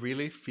 like a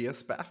really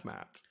fierce bath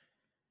mat.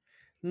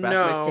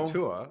 No,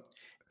 couture.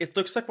 It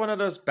looks like one of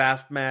those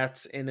bath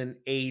mats in an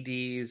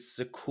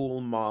 80s cool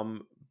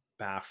mom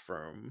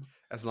bathroom.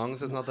 As long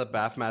as it's not the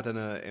bath mat in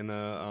a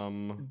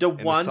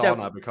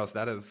sauna, because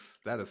that is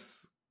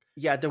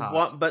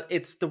one, but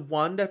it's the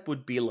one that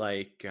would be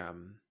like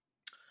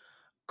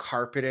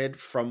carpeted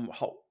from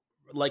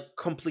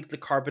completely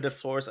carpeted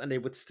floors, and they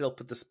would still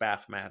put this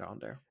bath mat on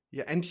there.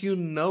 Yeah, and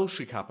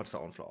she carpets her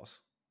own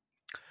floors.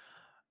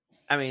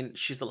 I mean,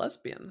 she's a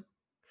lesbian.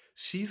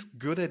 She's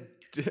good at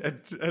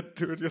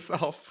do it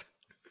yourself.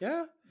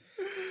 Yeah,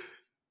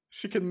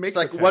 she can make.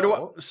 What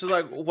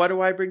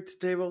do I bring to the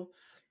table?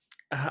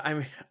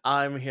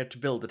 I'm here to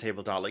build the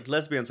table, darling.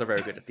 Lesbians are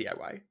very good at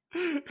DIY.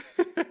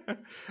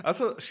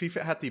 Also, she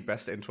had the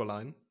best intro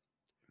line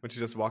when she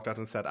just walked out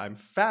and said, "I'm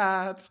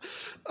fat."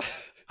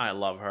 I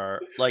love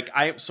her.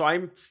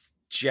 I'm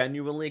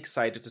genuinely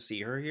excited to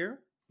see her here.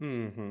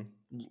 Mm-hmm.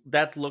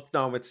 That look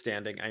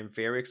notwithstanding, I'm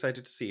very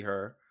excited to see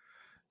her.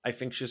 I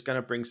think she's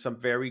gonna bring some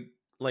very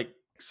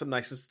some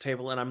niceness to the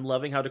table, and I'm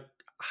loving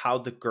how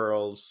the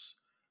girls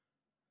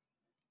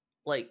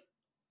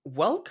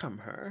welcome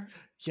her.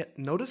 Yeah,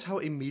 notice how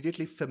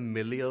immediately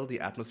familial the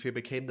atmosphere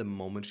became the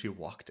moment she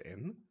walked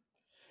in.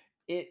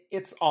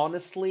 It's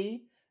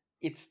honestly,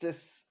 it's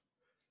this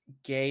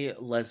gay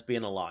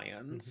lesbian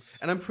alliance.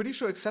 And I'm pretty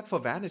sure, except for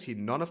Vanity,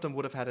 none of them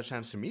would have had a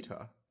chance to meet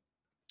her.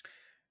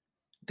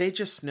 They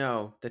just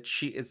know that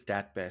she is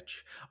that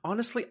bitch.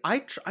 Honestly, I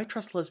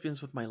trust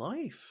lesbians with my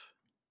life.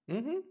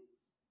 Mm-hmm.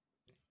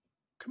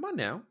 Come on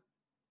now.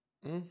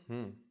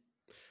 Mm-hmm.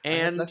 And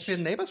I had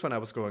lesbian neighbors when I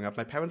was growing up.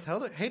 My parents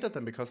hated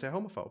them because they're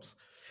homophobes.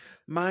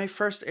 My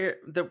first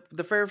the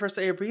very first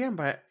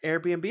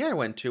Airbnb I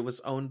went to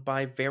was owned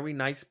by very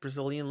nice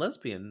Brazilian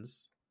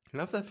lesbians.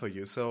 Love that for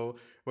you. So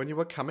when you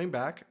were coming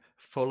back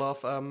full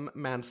of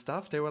man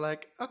stuff, they were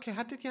like, okay,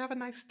 how did you have a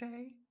nice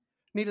day?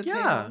 Need a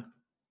tail?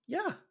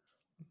 Yeah.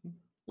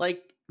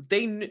 Like,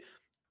 they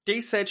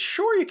said,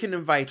 sure, you can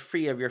invite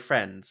 3 of your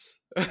friends.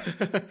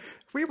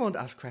 We won't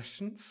ask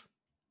questions.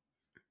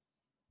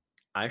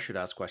 I should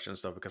ask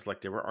questions though, because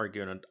like they were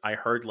arguing, and I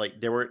heard like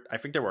I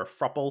think they were a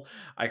throuple.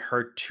 I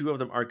heard 2 of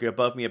them argue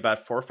above me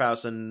about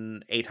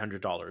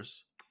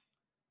 $4,800.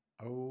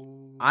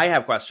 Oh, I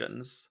have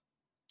questions.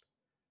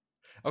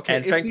 Okay,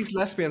 and if these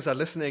lesbians are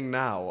listening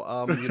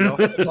now, you know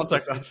how to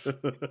contact us.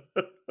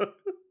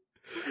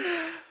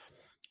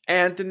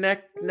 And the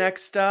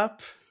next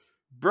up,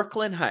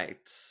 Brooklyn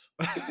Heights.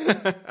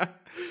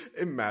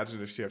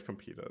 Imagine if she had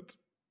competed.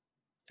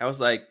 I was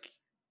like,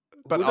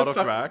 but out of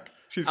drag.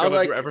 She's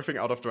gonna do everything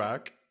out of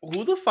drag.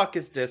 Who the fuck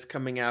is this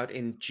coming out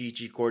in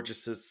Gigi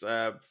Gorgeous's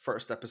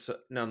first episode?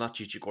 No, not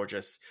Gigi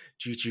Gorgeous.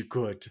 Gigi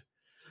Good.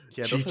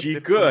 Yeah, Gigi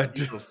Good.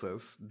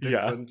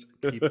 Different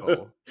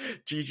people.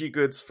 Gigi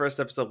Good's first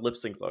episode lip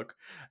sync look.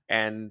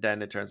 And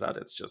then it turns out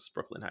it's just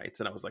Brooklyn Heights.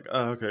 And I was like,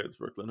 oh, okay, it's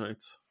Brooklyn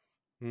Heights.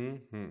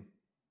 Mm-hmm.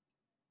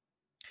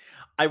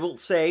 I will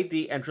say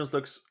the entrance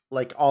looks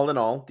like all in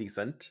all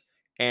decent.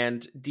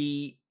 And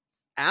the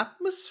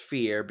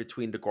atmosphere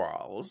between the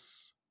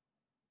girls,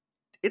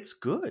 it's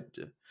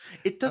good.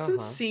 It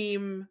doesn't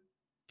seem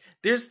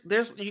there's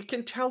you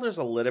can tell there's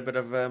a little bit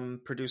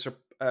of producer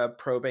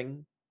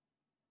probing,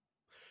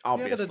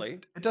 obviously. Yeah,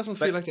 it doesn't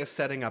feel like they're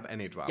setting up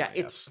any drama. Yeah,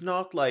 it's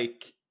not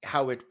like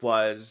how it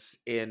was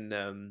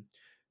in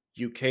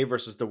UK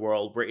versus the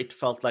World, where it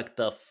felt like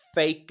the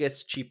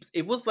fakest cheap.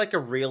 It was like a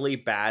really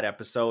bad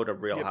episode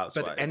of Real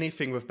Housewives. But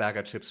anything with bag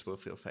of chips will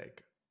feel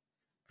fake.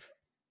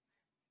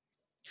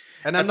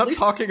 And I'm not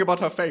talking about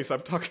her face.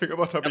 I'm talking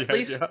about her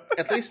behavior.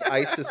 At least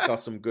Isis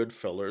got some good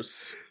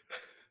fillers.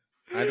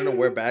 I don't know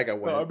where Bagga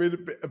went. No, I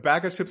mean, a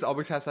bag of chips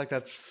always has like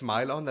that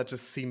smile on that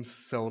just seems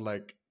so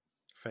like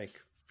fake.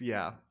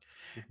 Yeah.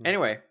 Mm-hmm.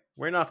 Anyway,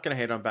 we're not going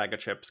to hate on Bag of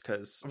Chips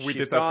because we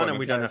did that gone for and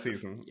we don't have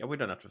season. We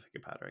don't have to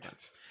think about her again.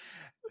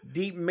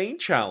 The main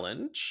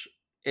challenge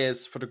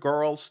is for the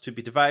girls to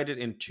be divided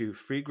into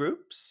 3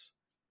 groups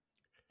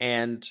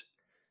and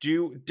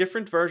do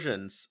different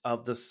versions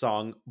of the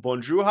song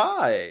Bonjour.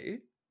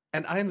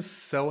 And I'm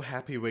so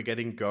happy we're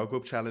getting girl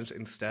group challenge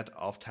instead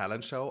of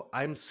talent show.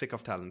 I'm sick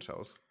of talent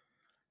shows.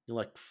 You're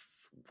like,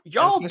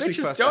 y'all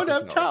bitches don't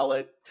have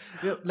talent.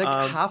 You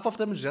know, half of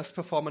them just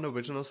perform an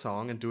original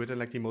song and do it in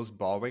like the most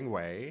boring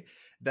way.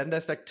 Then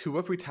there's like 2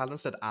 or 3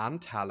 talents that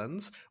aren't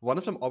talents. One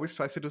of them always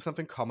tries to do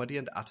something comedy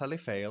and utterly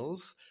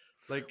fails.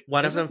 Like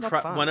one of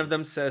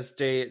them says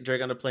they're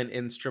gonna play an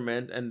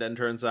instrument and then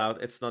turns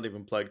out it's not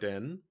even plugged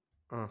in.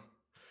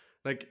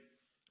 Like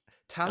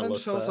talent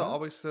shows are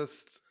always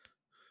just,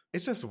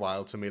 it's just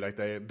wild to me like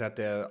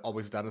they're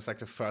always done as like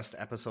the first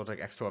episode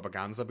like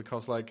extravaganza,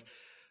 because like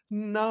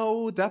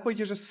no, that way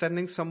you're just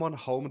sending someone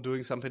home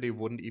doing something they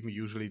wouldn't even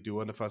usually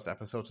do in the first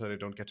episode, so they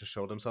don't get to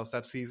show themselves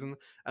that season.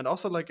 And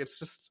also like it's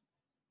just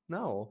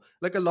no,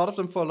 like for a lot of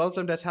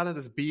them their talent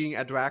is being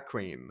a drag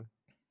queen.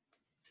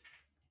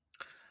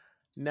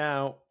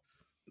 Now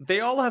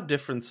they all have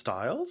different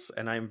styles,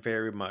 and I'm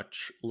very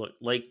much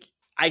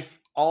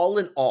all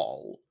in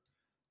all,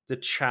 the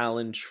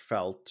challenge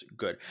felt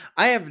good.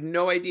 I have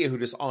no idea who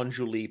this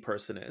Anjuli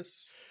person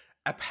is.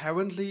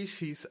 Apparently,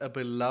 she's a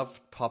beloved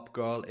pop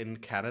girl in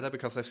Canada,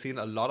 because I've seen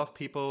a lot of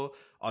people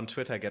on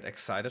Twitter get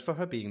excited for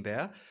her being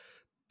there.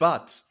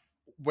 But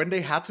when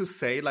they had to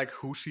say like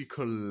who she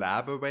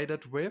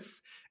collaborated with,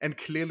 and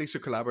clearly she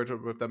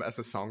collaborated with them as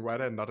a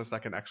songwriter and not as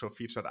like an actual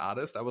featured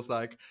artist, I was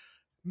like,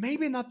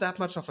 maybe not that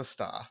much of a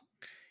star.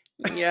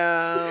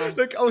 Yeah.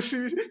 Like, oh,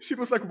 she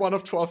was like one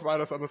of 12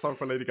 writers on the song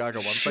for Lady Gaga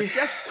once. Like,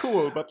 yes,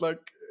 cool, but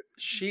like...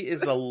 She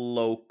is a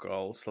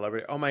local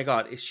celebrity. Oh my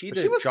god, is she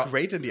She was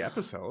great in the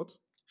episode.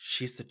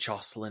 She's the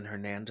Jocelyn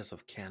Hernandez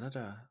of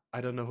Canada.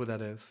 I don't know who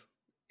that is.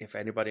 If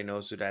anybody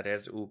knows who that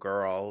is, ooh,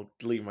 girl,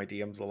 leave my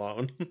DMs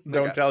alone.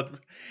 Don't tell.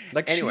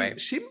 Like, anyway,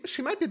 she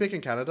might be big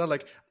in Canada.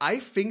 Like, I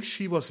think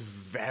she was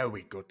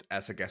very good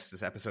as a guest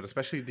this episode,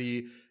 especially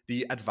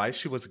the advice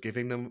she was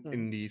giving them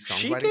in the songwriting process.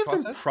 She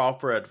gave them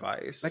proper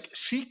advice. Like,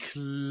 she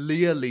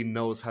clearly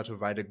knows how to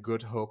write a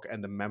good hook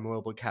and a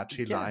memorable,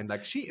 catchy line.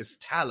 Like, she is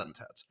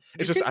talented.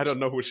 It's just I don't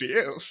know who she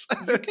is.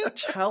 You can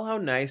tell how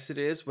nice it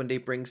is when they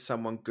bring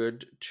someone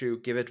good to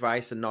give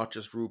advice and not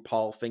just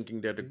RuPaul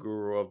thinking they're the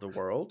guru of the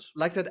world.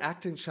 Like that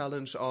acting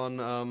challenge on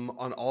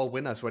All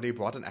Winners where they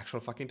brought an actual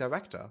fucking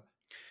director.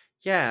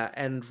 Yeah,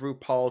 and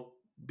RuPaul,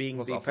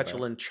 being the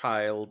petulant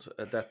child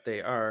that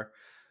they are,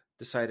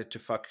 decided to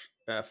fuck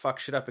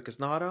shit up because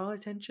not all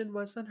attention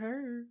was on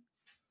her.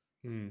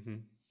 Mm-hmm.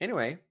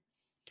 Anyway,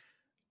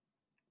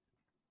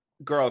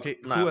 girl, okay,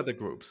 who are the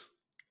groups?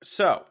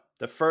 So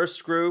the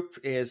first group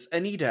is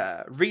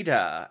Anita,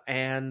 Rita,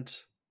 and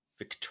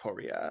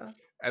Victoria.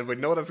 And we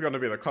know that's going to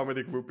be the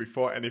comedy group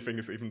before anything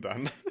is even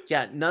done.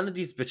 Yeah, none of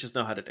these bitches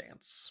know how to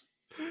dance.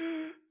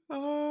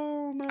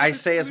 Oh, no, I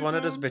say as one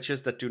of those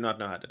bitches that do not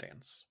know how to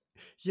dance.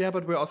 Yeah,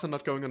 but we're also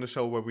not going on a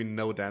show where we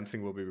know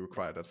dancing will be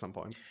required at some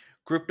point.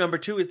 Group number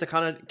 2 is the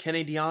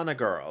Canadiana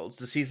girls,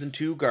 the season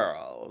 2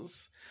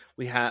 girls.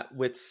 We have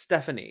with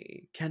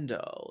Stephanie,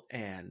 Kendall,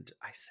 and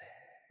Isis.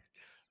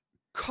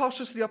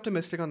 Cautiously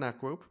optimistic on that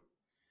group.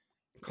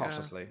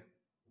 Cautiously.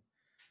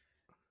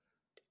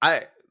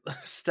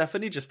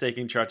 Stephanie just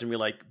taking charge and be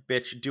like,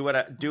 bitch,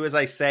 do as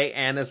I say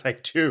and as I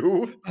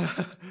do.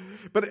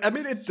 But I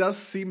mean, it does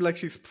seem like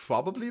she's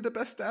probably the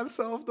best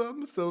dancer of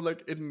them, so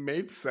like it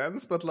made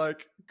sense, but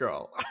like,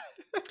 girl.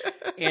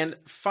 And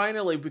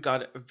finally we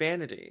got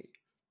Vanity,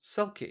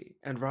 Silky,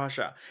 and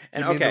Raja.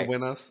 And you mean the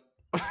winners?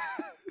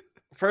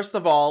 First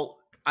of all,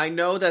 I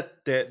know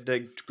that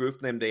the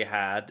group name they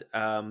had,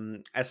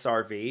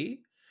 SRV,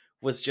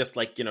 was just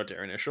like,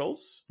 their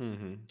initials.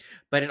 Mm-hmm.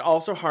 But it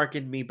also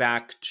harkened me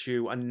back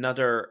to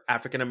another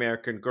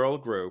African-American girl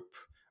group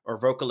or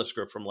vocalist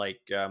group from like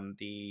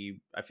the,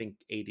 I think,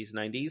 80s,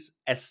 90s,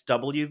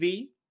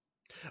 SWV.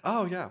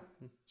 Oh, yeah.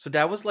 So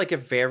that was like a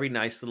very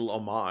nice little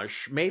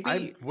homage. Maybe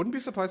I wouldn't be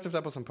surprised if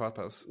that was on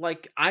purpose.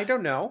 Like, I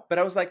don't know, but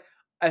I was like,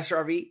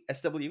 SRV,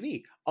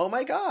 SWV. Oh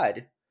my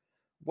God.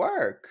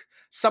 Work.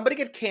 Somebody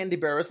get Candy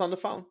Barris on the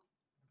phone.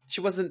 She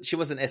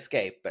wasn't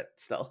Escape, but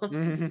still.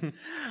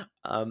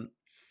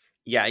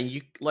 Yeah,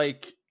 you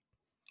like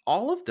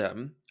all of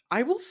them.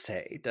 I will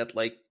say that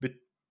like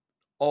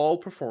all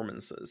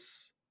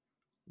performances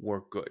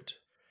were good.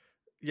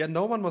 Yeah,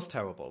 no one was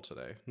terrible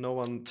today. No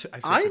one. I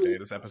said today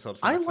this episode.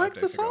 I like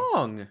the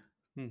song.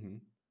 Mm-hmm.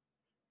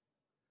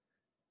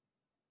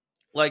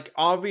 Like,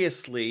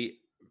 obviously,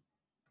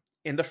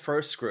 in the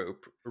first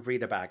group,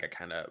 Rita Baga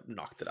kind of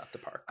knocked it out the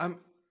park.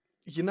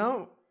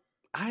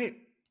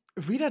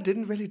 Rita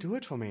didn't really do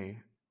it for me.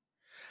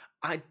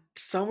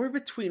 Somewhere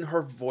between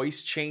her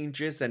voice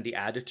changes and the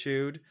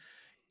attitude,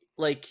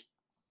 like,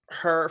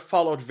 her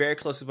followed very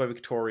closely by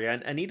Victoria,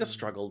 and Anita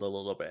struggled a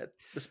little bit,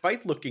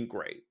 despite looking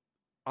great.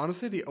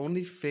 Honestly, the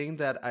only thing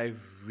that I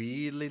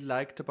really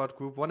liked about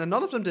Group 1, and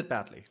none of them did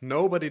badly.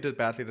 Nobody did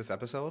badly this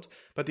episode,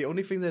 but the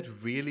only thing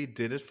that really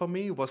did it for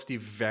me was the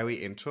very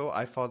intro.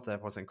 I thought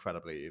that was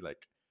incredibly,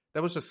 like,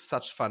 that was just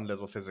such fun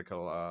little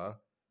physical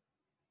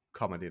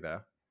comedy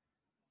there.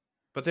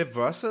 But their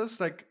verses,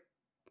 like,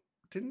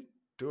 didn't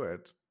do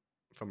it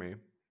for me.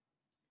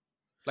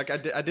 Like, I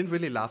didn't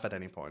really laugh at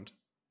any point.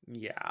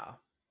 Yeah.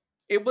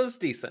 It was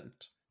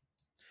decent.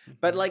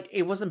 But, like,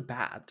 it wasn't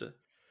bad.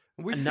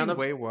 We've seen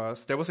way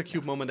worse. There was a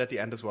cute moment at the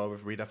end as well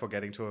with Rita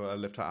forgetting to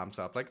lift her arms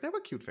up. Like, there were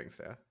cute things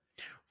there.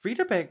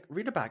 Rita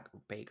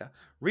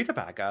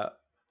Baga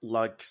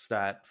likes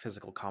that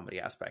physical comedy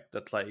aspect,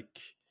 that,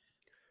 like,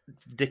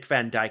 Dick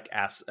Van Dyke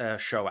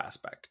show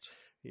aspect.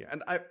 Yeah,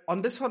 and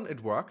on this one,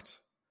 it worked.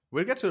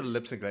 We'll get to the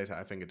lip sync later.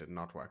 I think it did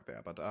not work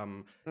there, but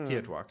here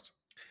it worked.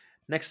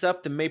 Next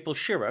up, the Maple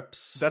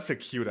Syrups. That's a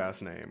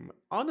cute-ass name.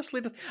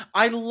 Honestly,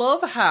 I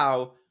love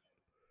how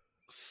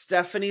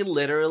Stephanie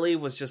literally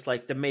was just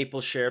like the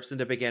Maple Syrups in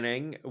the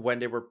beginning when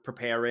they were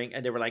preparing,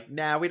 and they were like,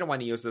 nah, we don't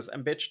want to use this.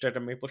 And bitch, they're the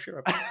Maple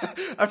Syrups.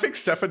 I think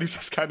Stephanie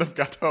just kind of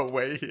got her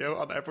way here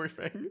on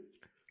everything.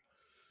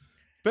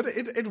 But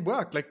it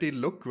worked. Like, they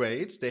look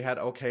great. They had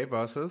okay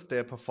verses.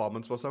 Their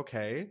performance was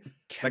okay.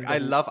 Like, I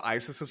love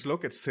Isis's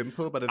look. It's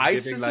simple, but it's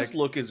Isis's giving, like,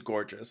 look is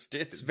gorgeous.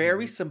 It's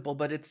very simple,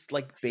 but it's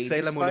like baby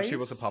Sailor Moon if spice. she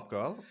was a pop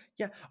girl.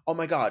 Yeah. Oh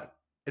my God.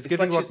 It's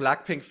giving like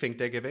what Blackpink think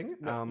they're giving.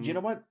 You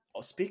know what?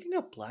 Speaking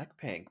of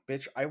Blackpink,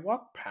 bitch, I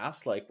walked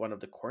past like one of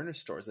the corner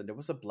stores and there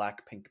was a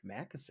Blackpink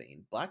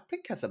magazine.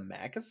 Blackpink has a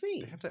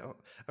magazine. They have their own.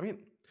 I mean,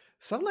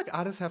 some like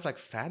artists have like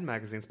fan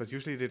magazines, but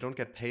usually they don't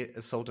get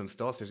sold in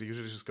stores. They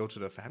usually just go to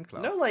the fan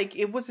club. No, like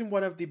it was in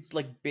one of the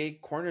like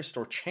big corner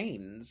store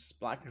chains.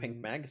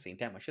 Blackpink magazine.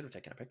 Damn, I should have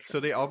taken a picture. So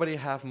they already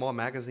have more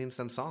magazines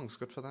than songs.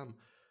 Good for them.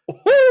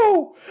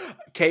 Woohoo!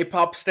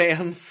 K-pop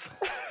stans.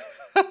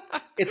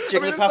 It's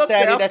Jigglypuff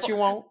Daddy that you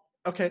want.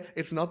 Okay,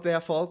 it's not their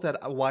fault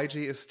that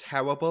YG is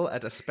terrible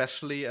at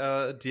especially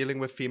dealing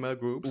with female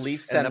groups.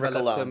 Leave Cedric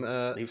alone.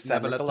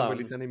 Never let them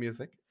release any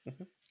music.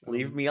 Mm-hmm.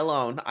 Leave me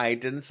alone. I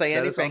didn't say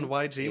anything.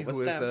 That is on YG,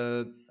 who is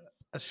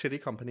a shitty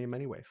company in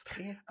many ways.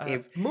 Yeah.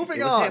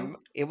 Moving on.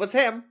 It was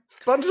him.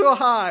 Bonjour,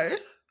 hi.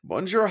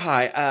 Bonjour,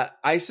 hi.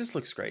 Isis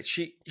looks great.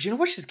 You know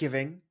what she's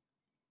giving?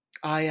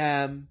 I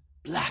am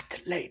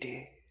Black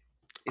Lady.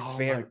 It's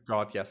my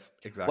God, yes,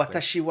 exactly.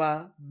 Watashi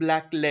wa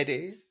Black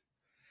Lady.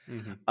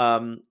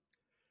 Mm-hmm.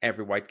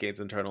 Every white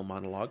gay's internal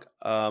monologue.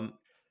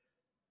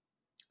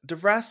 The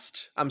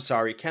rest, I'm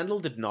sorry, Kendall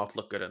did not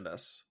look good in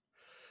this.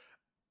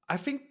 I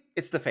think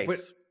it's the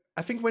face.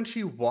 I think when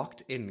she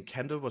walked in,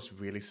 Kendall was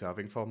really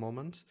serving for a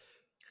moment.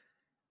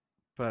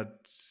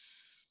 But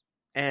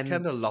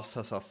Kendall lost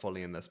herself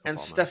fully in this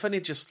performance. And Stephanie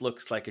just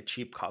looks like a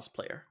cheap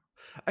cosplayer.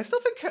 I still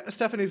think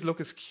Stephanie's look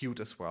is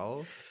cute as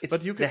well.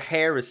 The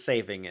hair is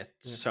saving it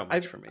so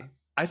much for me.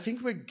 I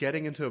think we're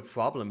getting into a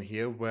problem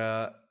here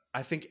where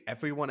I think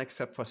everyone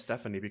except for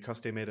Stephanie,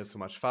 because they made it so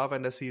much farther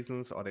in their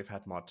seasons, or they've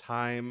had more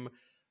time,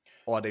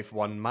 or they've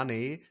won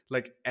money,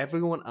 like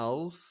everyone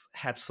else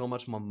had so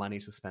much more money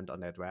to spend on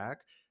their drag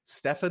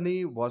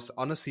Stephanie was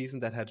on a season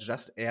that had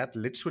just aired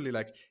literally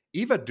like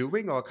either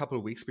during or a couple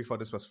of weeks before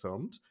this was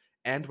filmed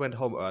and went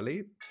home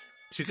early.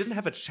 She didn't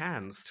have a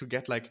chance to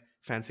get like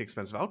fancy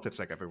expensive outfits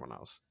like everyone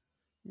else.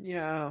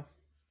 Yeah.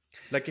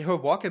 Like her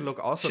walk-in look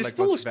also she like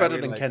still was looks very,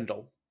 better than like,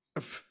 Kendall.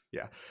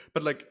 Yeah.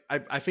 But like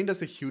I think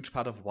that's a huge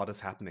part of what is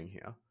happening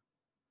here.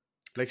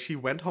 Like she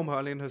went home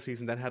early in her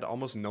season, then had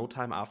almost no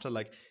time after.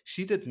 Like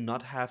she did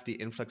not have the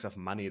influx of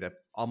money that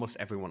almost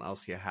everyone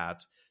else here had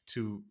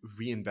to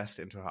reinvest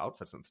into her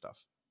outfits and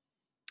stuff.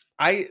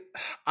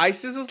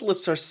 Isis's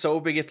lips are so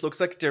big it looks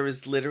like there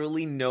is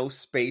literally no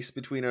space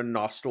between her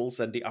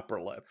nostrils and the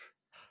upper lip.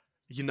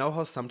 You know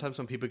how sometimes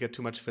when people get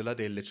too much filler,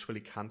 they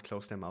literally can't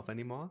close their mouth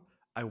anymore?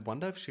 I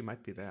wonder if she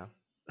might be there.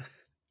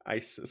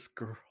 Isis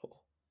girl.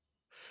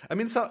 I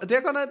mean, so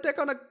they're gonna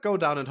go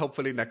down, and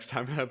hopefully next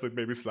time have like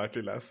maybe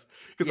slightly less.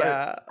 Because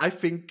I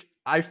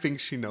think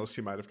she knows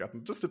she might have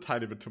gotten just a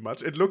tiny bit too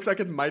much. It looks like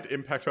it might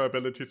impact her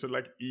ability to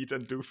like eat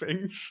and do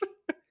things.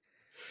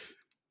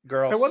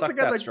 Girl, and once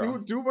again,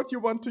 like do what you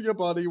want to your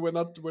body. We're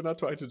not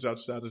trying to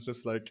judge that. It's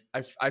just like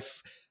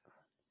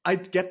I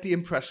get the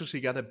impression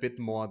she got a bit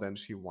more than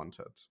she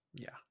wanted.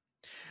 Yeah.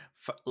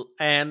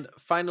 And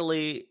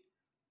finally,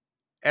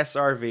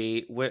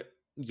 SRV with.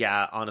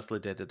 Yeah, honestly,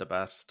 they did the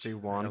best. They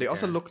won. They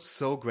also looked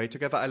so great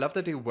together. I love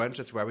that they weren't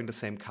just wearing the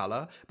same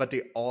color, but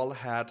they all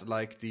had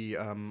like the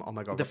oh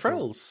my god, the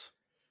frills.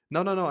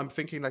 No. I'm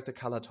thinking like the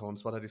color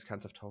tones. What are these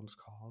kinds of tones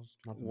called?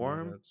 Not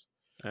warm.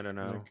 I don't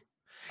know. Like,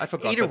 I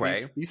forgot. Either way,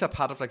 these are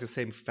part of like the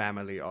same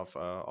family of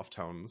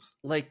tones.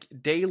 Like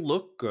they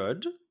look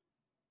good.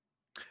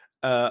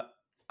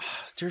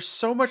 There's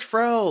so much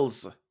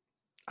frills.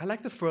 I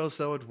like the frills,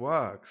 though. It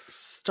works.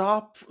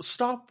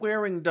 Stop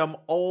wearing them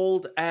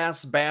old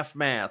ass bath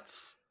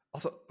mats.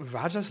 Also,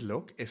 Raja's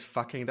look is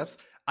fucking.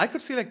 I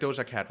could see like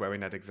Doja Cat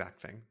wearing that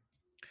exact thing.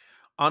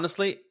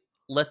 Honestly,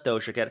 let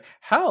Doja get it.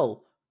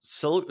 Hell,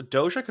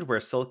 Doja could wear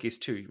silkies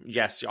too.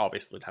 Yes, you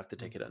obviously would have to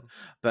take it in,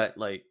 but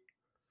like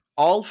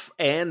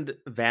and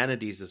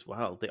vanities as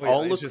well. They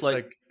all look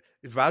like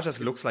Raja's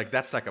looks like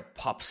that's like a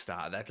pop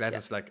star. That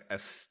is like a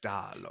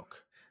star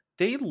look.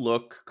 They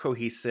look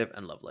cohesive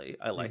and lovely.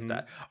 I like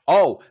that.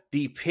 Oh,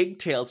 the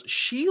pigtails.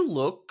 She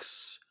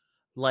looks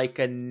like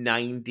a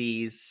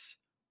 90s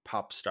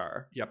pop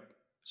star. Yep.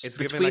 It's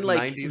between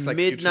like 90s, like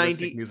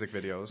mid-90s music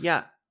videos.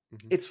 Yeah.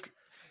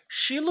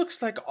 She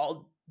looks like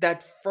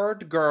that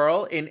third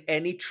girl in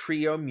any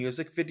trio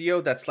music video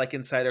that's like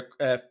inside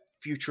a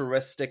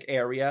futuristic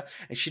area,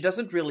 and she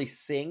doesn't really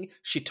sing,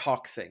 she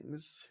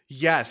sings.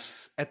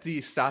 Yes, at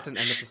the start and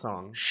end of the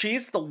song.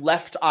 She's the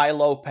Left Eye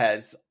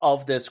Lopez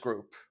of this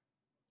group.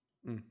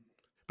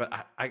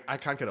 But I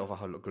can't get over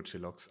how good she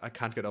looks. I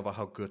can't get over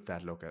how good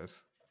that look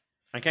is.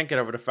 I can't get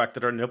over the fact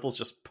that her nipples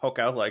just poke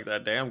out like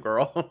that. Damn,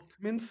 girl. I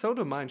mean, so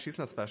do mine. She's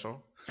not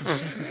special.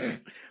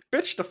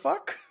 Bitch, the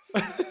fuck?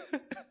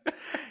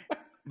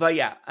 But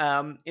yeah,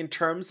 in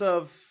terms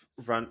of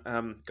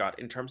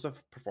in terms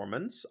of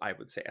performance, I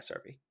would say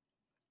SRV.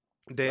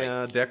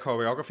 Their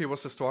choreography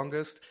was the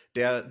strongest.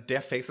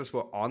 Their faces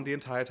were on the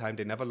entire time.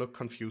 They never looked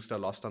confused or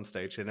lost on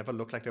stage. They never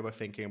looked like they were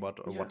thinking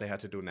about what they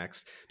had to do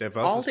next. Their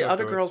verses all the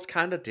other girls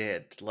kind of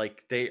did.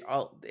 Like it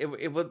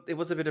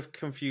was a bit of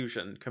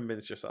confusion.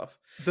 Convince yourself.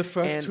 The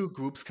first two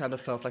groups kind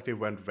of felt like they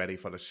weren't ready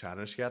for the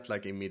challenge yet.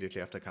 Like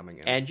immediately after coming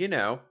in, and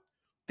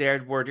they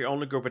were the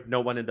only group with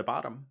no one in the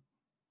bottom.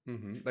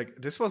 Like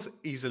this was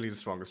easily the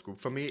strongest group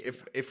for me.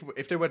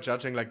 If they were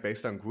judging like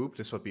based on group,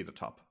 this would be the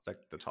top, like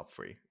the top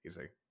three,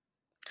 easy.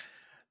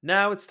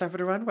 Now it's time for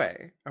the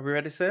runway. Are we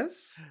ready,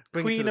 sis?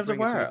 Queen of the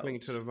world. Bring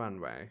it to the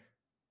runway.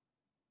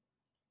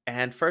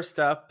 And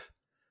first up,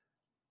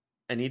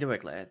 Anita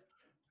Wiglet,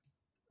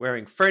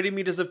 wearing 30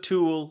 meters of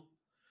tulle.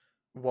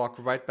 Walk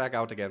right back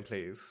out again,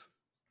 please.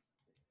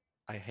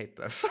 I hate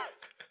this.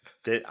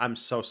 I'm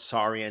so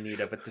sorry,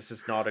 Anita, but this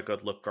is not a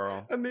good look,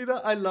 girl. Anita,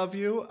 I love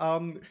you.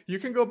 You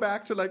can go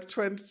back to like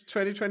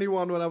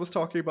 2021 when I was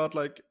talking about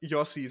like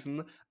your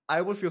season.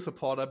 I was your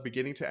supporter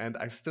beginning to end.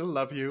 I still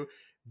love you.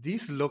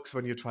 These looks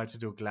when you try to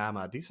do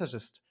glamour,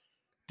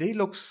 they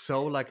look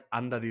so like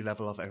under the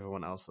level of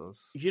everyone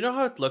else's. You know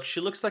how it looks?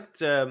 She looks like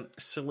the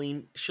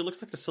Celine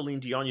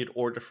Dion you'd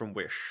order from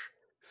Wish.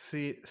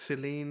 See,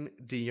 Celine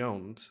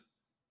Dion.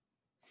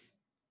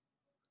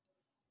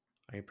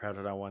 Are you proud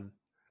of that one?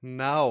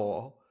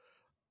 No.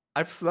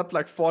 I've slept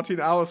like 14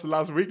 hours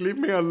last week. Leave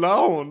me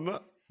alone.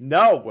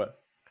 No.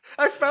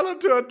 I fell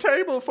into a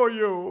table for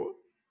you.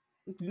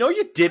 No,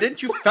 you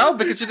didn't. You fell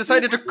because you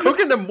decided to cook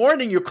in the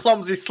morning, you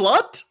clumsy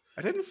slut.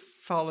 I didn't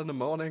fall in the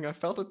morning. I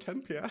fell at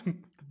 10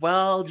 p.m.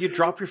 Well, you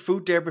dropped your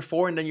food there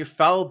before and then you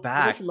fell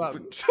back. It was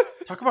lunch.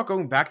 Talk about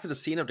going back to the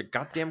scene of the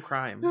goddamn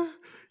crime.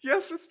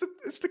 Yes, it's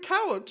the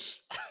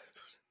couch.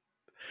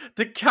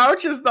 The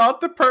couch is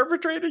not the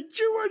perpetrator.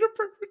 You are the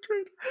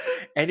perpetrator.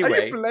 Anyway.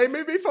 Are you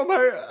blaming me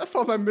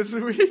for my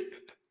misery?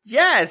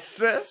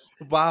 Yes.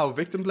 Wow,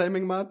 victim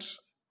blaming much?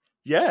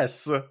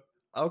 Yes.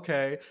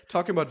 Okay.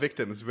 Talking about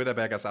victims, Rita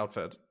Berger's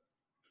outfit.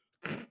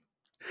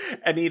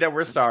 Anita,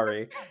 we're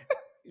sorry.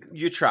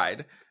 You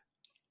tried.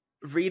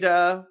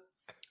 Rita,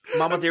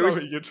 Mama,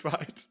 you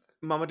tried.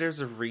 Mama, there's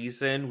a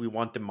reason we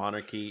want the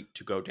monarchy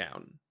to go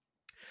down.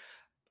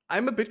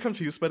 I'm a bit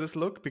confused by this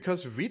look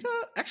because Rita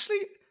actually,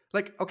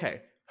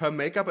 okay, her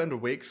makeup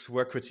and wigs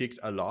were critiqued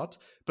a lot,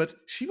 but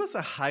she was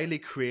a highly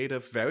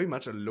creative, very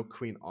much a look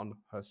queen on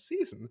her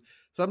season.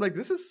 So I'm like,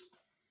 this is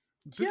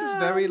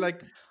very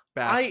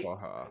bad for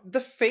her.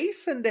 The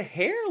face and the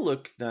hair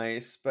looked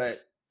nice,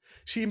 but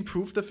she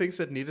improved the things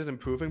that needed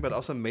improving, but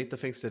also made the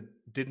things that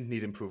didn't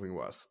need improving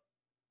worse.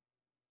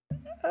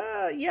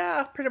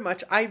 Yeah, pretty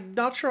much. I'm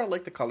not sure I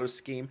like the color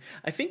scheme.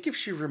 I think if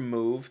she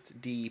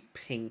removed the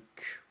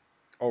pink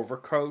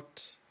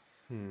overcoat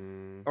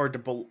or the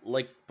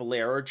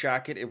bolero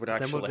jacket, it would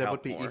actually help. There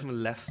would be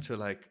even less to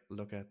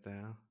look at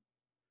there.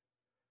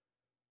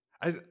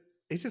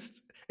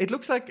 It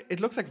looks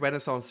like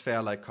Renaissance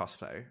Fair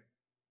cosplay.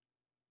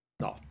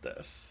 Not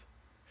this.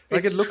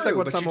 It looks like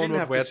what someone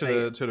would wear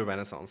to the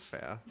Renaissance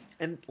Fair.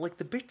 And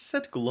the bitch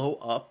said glow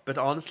up, but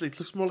honestly, it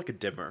looks more like a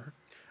dimmer.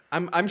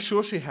 I'm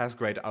sure she has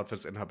great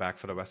outfits in her bag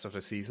for the rest of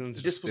the season.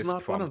 This was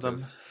not one of them.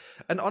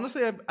 And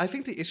honestly, I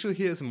think the issue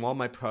here is more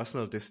my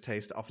personal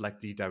distaste of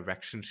the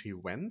direction she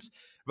went,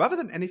 rather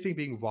than anything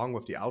being wrong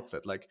with the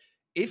outfit.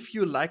 If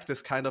you like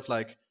this kind of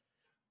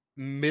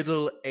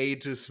Middle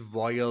Ages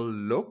royal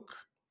look,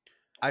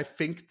 I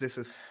think this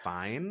is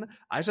fine.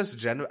 I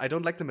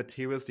don't like the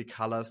materials, the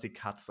colors, the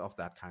cuts of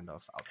that kind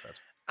of outfit.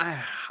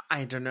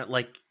 I don't know.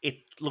 It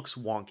looks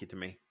wonky to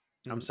me.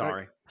 I'm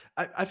sorry.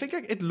 I think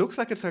it looks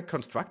like it's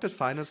constructed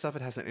fine and stuff.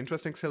 It has an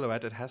interesting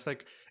silhouette. It has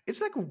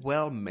it's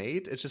well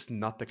made. It's just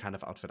not the kind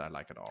of outfit I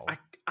like at all.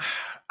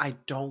 I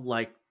don't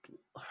like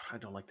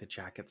the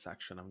jacket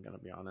section. I'm gonna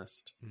be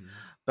honest,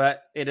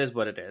 but it is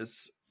what it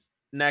is.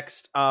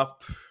 Next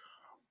up,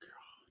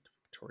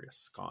 Victoria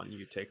Scone,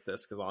 you take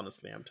this because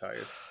honestly, I'm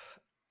tired.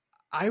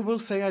 I will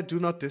say I do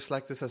not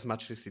dislike this as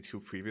much as the two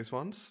previous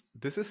ones.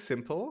 This is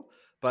simple,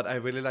 but I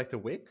really like the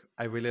wig.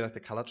 I really like the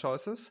color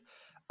choices.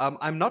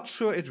 I'm not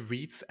sure it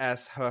reads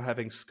as her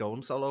having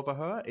scones all over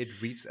her.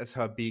 It reads as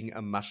her being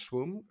a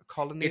mushroom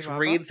colony. It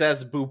reads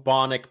as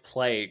bubonic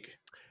plague.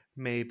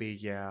 Maybe,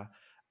 yeah.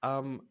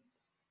 I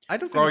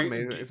don't think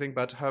it's amazing,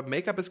 but her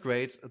makeup is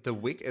great. The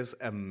wig is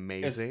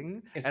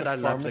amazing, and I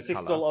love the color. Is the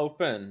pharmacy still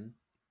open?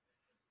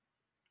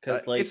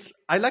 Because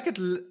I like it.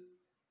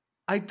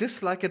 I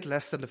dislike it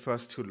less than the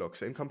first two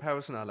looks. In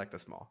comparison, I like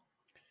this more.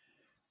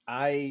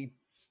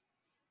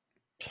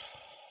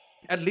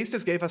 At least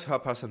this gave us her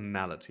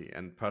personality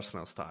and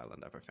personal style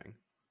and everything.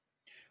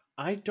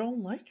 I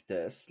don't like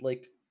this.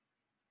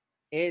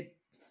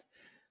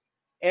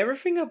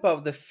 Everything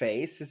above the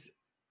face is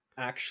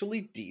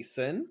actually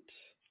decent.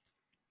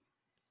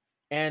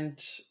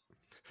 And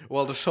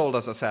the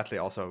shoulders are sadly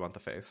also around the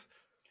face.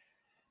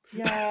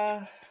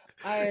 Yeah.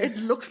 It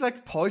looks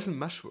like poison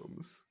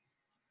mushrooms.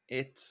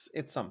 It's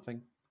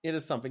something. It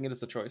is something. It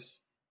is a choice.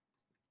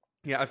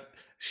 Yeah,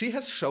 she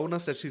has shown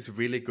us that she's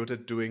really good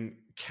at doing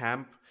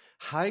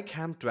high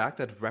camp drag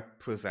that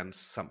represents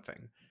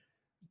something.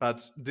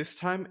 But this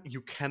time you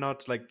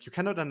cannot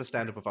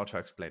understand it without her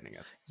explaining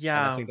it.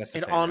 Yeah, I think that's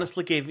it.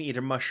 Honestly gave me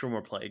either mushroom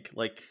or plague.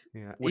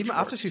 Even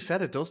after she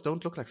said it, those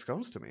don't look like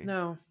scones to me.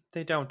 No,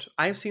 they don't.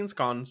 I've seen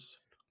scones.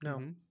 No.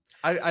 Mm-hmm.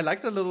 I like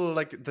the little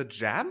the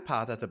jam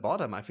part at the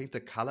bottom. I think the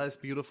color is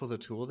beautiful. The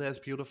tool there is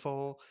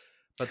beautiful.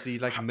 But the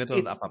middle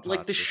and upper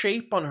part, the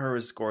shape on her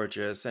is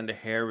gorgeous and the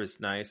hair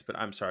is nice, but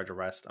I'm sorry, the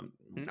rest.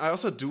 I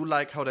also do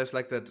like how there's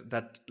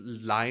that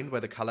line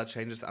where the color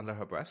changes under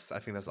her breasts. I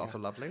think that's also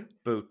lovely.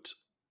 Boot.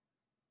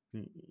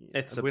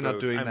 We're not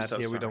doing that here.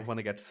 Sorry. We don't want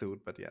to get sued,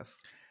 but yes.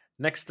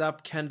 Next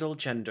up, Kendall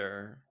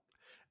Jenner.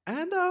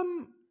 And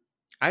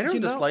I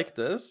don't dislike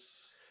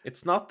this.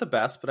 It's not the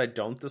best, but I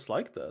don't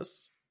dislike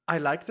this. I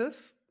like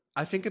this.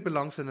 I think it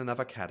belongs in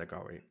another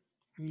category.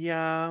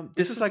 Yeah,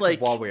 this is like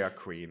warrior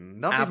queen.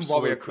 Not even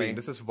warrior queen.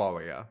 This is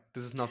warrior.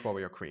 This is not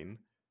warrior queen.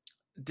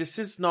 This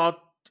is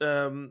not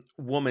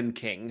woman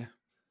king.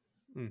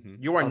 Mm-hmm.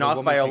 You are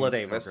not Viola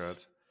Davis. So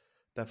good.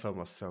 That film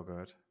was so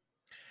good.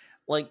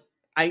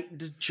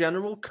 The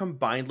general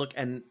combined look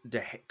and the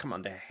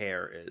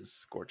hair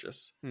is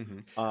gorgeous. Mm-hmm.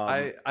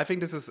 I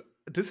think this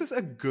is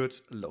a good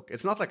look.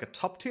 It's not like a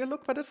top tier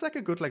look, but it's a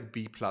good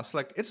B+.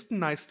 It's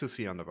nice to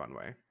see on the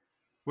runway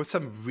with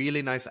some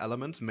really nice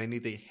elements, mainly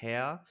the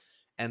hair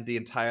and the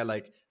entire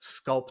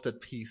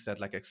sculpted piece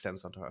that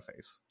extends onto her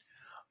face.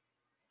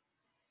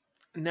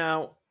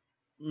 Now,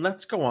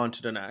 let's go on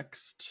to the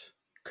next,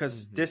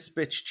 because this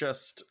bitch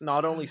just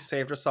not only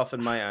saved herself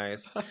in my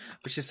eyes,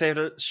 but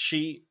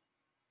she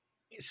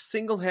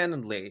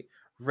single-handedly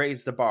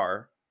raised the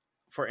bar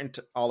for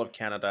all of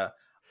Canada.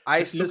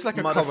 It looks like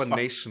a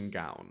coronation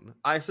gown.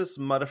 Isis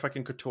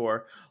motherfucking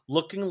couture,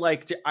 looking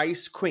like the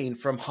Ice Queen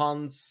from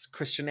Hans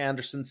Christian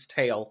Andersen's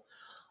Tale.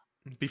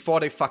 Before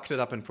they fucked it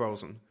up in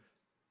Frozen.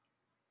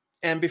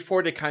 And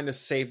before they kind of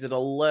saved it a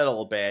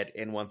little bit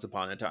in Once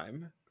Upon a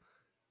Time.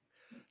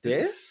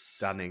 This is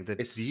stunning. The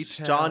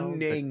detail,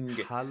 stunning.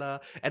 The color.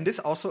 And this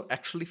also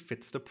actually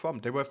fits the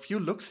prompt. There were a few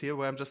looks here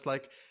where I'm just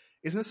like,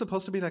 Isn't it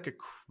supposed to be like a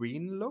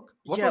queen look?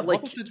 What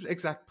was the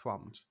exact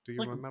prompt? Do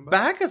you remember?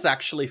 Baga's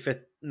actually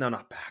fit. No,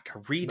 not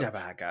Baga. Rita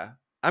Baga.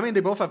 I mean,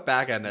 they both have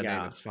Baga in their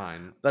name. It's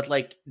fine. But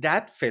like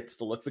that fits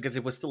the look because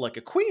it was still like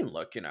a queen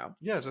look, you know?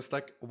 Yeah, just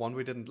like one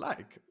we didn't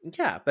like.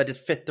 Yeah, but it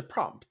fit the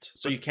prompt.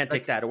 So you can't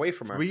take that away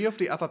from her. 3 of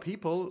the other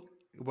people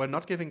were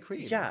not giving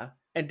queen. Yeah.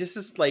 And this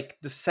is like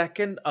the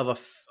second of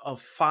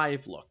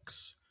 5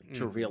 looks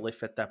to really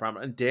fit that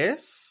prompt. And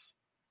this,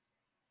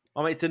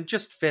 it didn't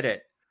just fit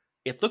it.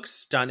 It looks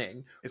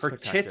stunning. Her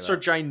tits are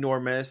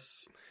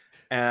ginormous.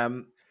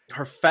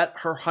 Her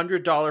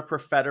 $100 per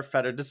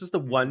feather. This is the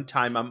one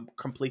time I'm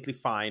completely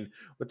fine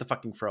with the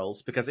fucking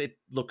frills because it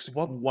looks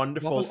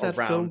wonderful. What was that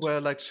film where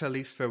like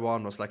Charlize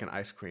Theron was like an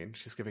ice queen?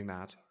 She's giving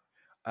that.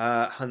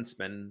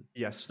 Huntsman.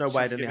 Yes, Snow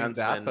White and the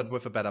Huntsman, but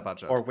with a better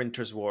budget. Or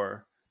Winter's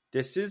War.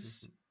 This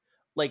is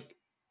like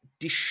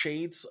the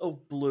shades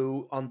of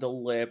blue on the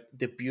lip,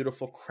 the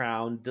beautiful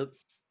crown, the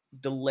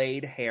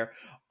delayed hair.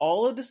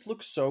 All of this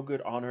looks so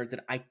good on her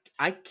that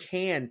I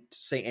can't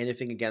say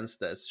anything against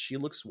this. She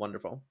looks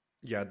wonderful.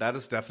 Yeah, that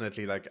is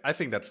definitely like, I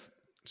think that's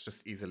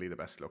just easily the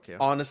best look here.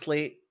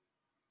 Honestly,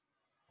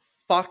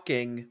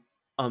 fucking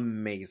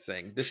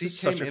amazing. This is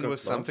such a good look. She came in with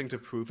something to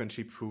prove, and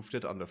she proved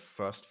it on the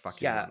first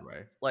fucking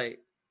runway. Like,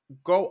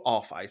 go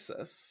off,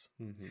 Isis.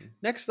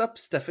 Next up,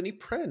 Stephanie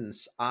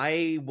Prince.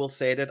 I will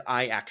say that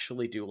I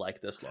actually do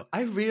like this look.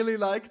 I really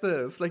like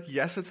this. Like,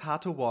 yes, it's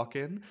hard to walk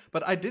in,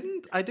 but I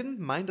didn't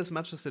mind as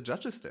much as the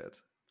judges did.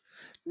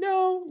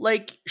 No,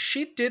 like,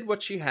 she did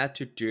what she had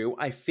to do.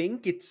 I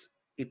think it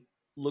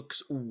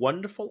looks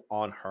wonderful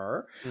on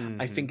her.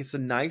 I think it's a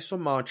nice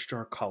homage to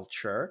her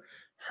culture.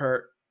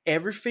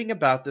 Everything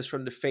about this,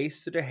 from the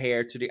face to the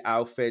hair to the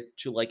outfit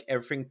to like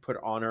everything put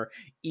on her,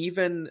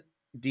 even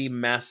the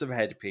massive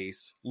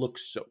headpiece,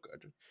 looks so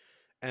good.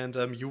 And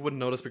you wouldn't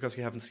notice because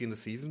you haven't seen the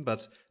season,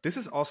 but this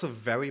is also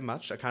very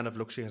much a kind of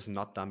look she has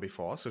not done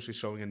before. So she's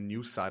showing a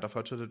new side of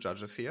her to the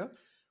judges here,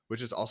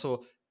 which is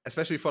also,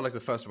 especially for like the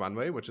first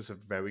runway, which is a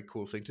very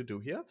cool thing to do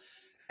here.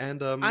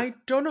 And I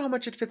don't know how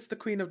much it fits the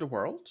Queen of the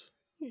World.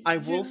 I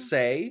will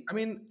say, I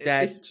mean,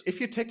 that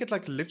if you take it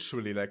like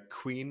literally like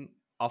Queen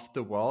of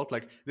the World,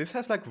 like this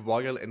has like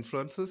royal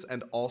influences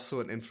and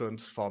also an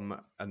influence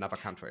from another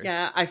country.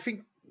 Yeah, I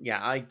think.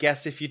 Yeah, I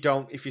guess if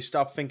you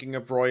stop thinking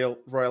of royal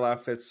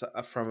outfits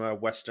from a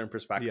Western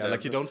perspective. Yeah,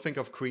 like you don't think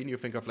of Queen, you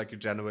think of like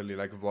generally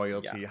like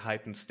royalty,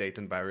 heightened state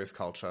in various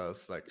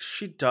cultures. Like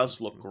she does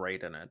look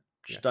great in it.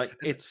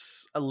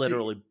 It's a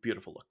literally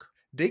beautiful look.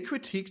 They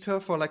critiqued her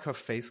for like her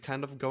face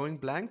kind of going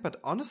blank, but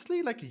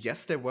honestly, like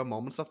yes, there were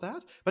moments of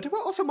that, but there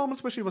were also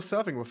moments where she was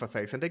serving with her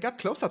face, and they got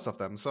close-ups of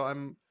them. So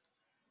I'm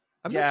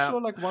not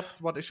sure like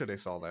what issue they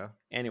saw there.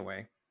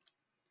 Anyway,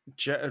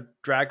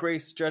 Drag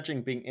Race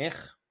judging being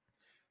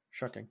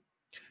shocking.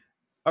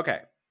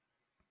 Okay,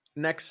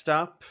 next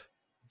up,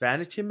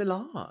 Vanity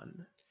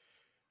Milan.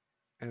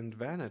 And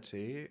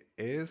Vanity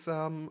is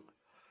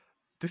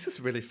this is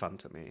really fun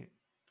to me.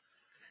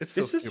 It's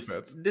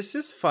stupid. This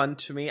is fun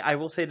to me. I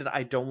will say that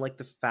I don't like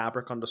the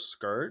fabric on the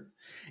skirt.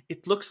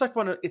 It looks like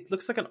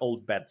an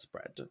old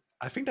bedspread.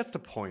 I think that's the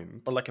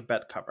point. Or like a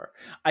bed cover.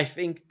 I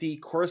think the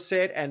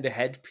corset and the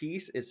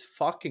headpiece is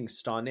fucking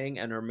stunning,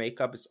 and her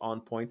makeup is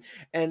on point.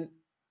 And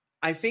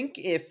I think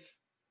if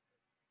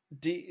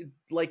the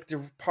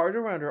part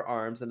around her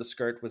arms and the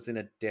skirt was in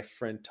a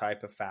different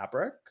type of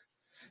fabric,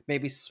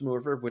 maybe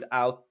smoother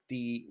without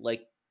the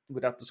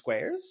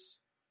squares,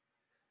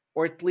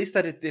 or at least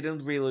that it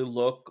didn't really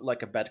look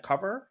like a bed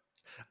cover.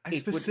 I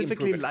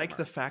specifically like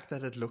the fact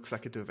that it looks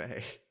like a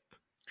duvet.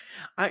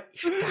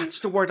 That's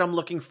the word I'm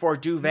looking for,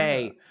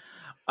 duvet.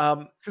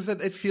 Because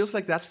it feels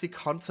like that's the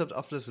concept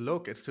of this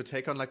look. It's to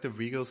take on like the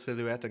regal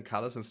silhouette and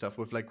colors and stuff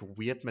with like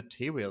weird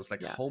materials,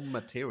 like home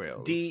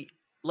materials.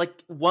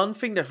 One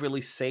thing that really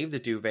saved the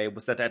duvet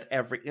was that at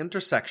every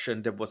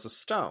intersection there was a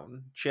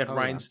stone. She had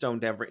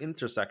rhinestoned every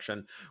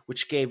intersection,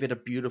 which gave it a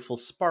beautiful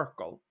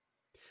sparkle.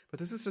 But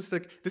this is just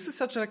this is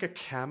such like a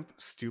camp,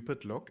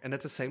 stupid look, and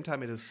at the same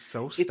time, it is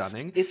so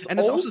stunning. It's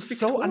also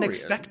so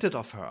unexpected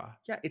of her.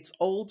 Yeah, it's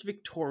old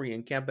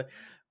Victorian camp, but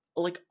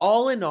like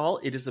all in all,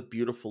 it is a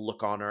beautiful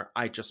look on her.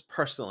 I just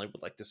personally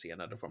would like to see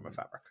another form of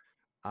fabric.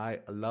 I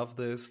love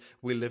this.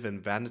 We live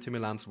in Vanity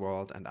Milan's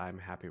world, and I'm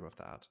happy with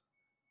that.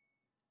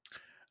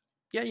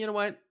 Yeah, you know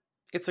what?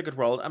 It's a good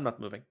world. I'm not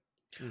moving.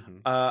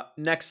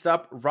 Next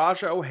up,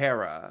 Raja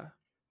O'Hara.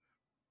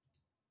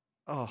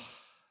 Oh.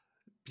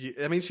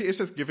 I mean, she is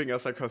just giving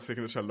us like her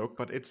signature look,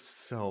 but it's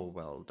so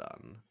well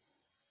done.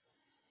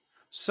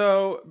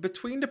 So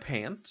between the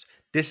pants,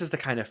 this is the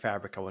kind of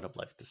fabric I would have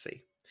loved to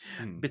see.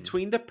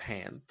 Between the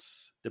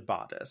pants, the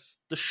bodice,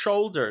 the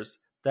shoulders,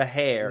 the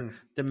hair,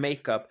 the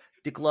makeup,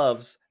 the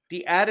gloves,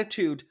 the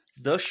attitude,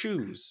 the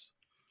shoes.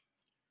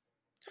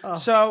 Oh.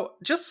 So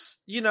just,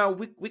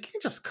 we can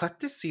just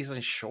cut this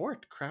season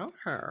short. Crown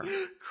her.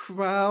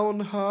 Crown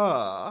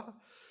her.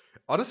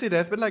 Honestly, there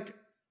have been like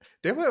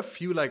There were a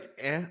few like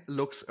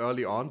looks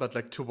early on, but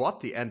like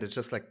toward the end, it's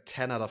just like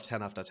 10 out of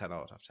 10 after 10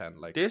 out of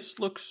 10. Like this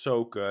looks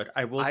so good.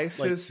 I will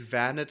Isis,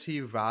 Vanity,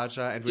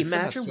 Raja, and we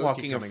imagine still have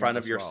walking in front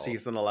of your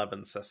season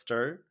 11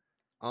 sister.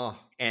 Oh,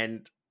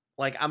 and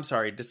like I'm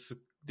sorry, this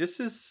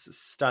is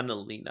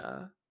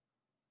Stunalina.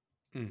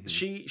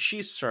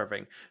 She's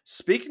serving.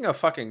 Speaking of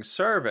fucking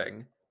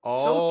serving,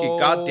 Silky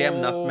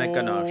goddamn nutmeg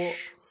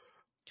ganache.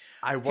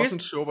 I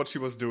wasn't sure what she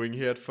was doing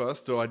here at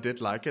first, though I did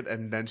like it,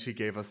 and then she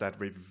gave us that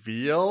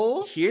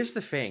reveal. Here's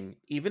the thing.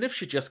 Even if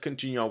she just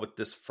continued on with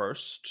this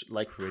first,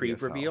 like,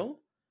 pre-reveal,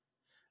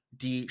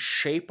 the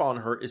shape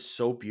on her is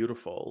so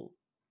beautiful.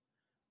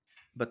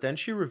 But then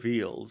she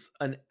reveals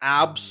an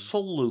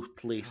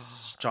absolutely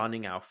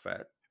stunning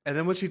outfit. And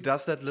then when she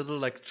does that little,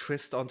 like,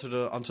 twist onto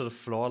the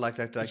floor, like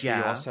the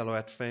Dior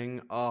silhouette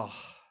thing,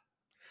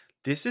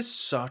 this is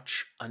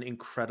such an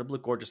incredibly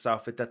gorgeous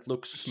outfit that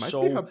looks might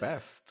be her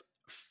best.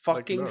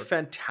 Fucking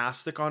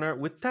fantastic on her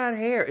with that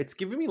hair. It's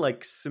giving me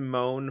like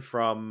Simone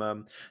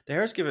from the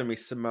hair's giving me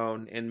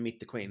Simone in Meet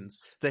the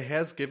Queens. The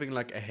hair's giving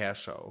like a hair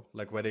show,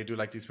 like where they do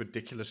like these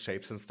ridiculous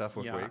shapes and stuff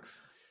with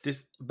wigs.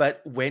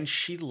 But when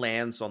she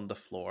lands on the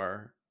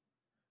floor,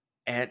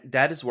 and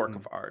that is work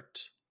of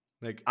art.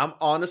 Like I'm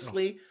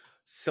honestly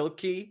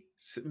Silky,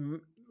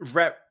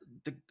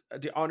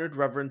 the honored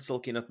Reverend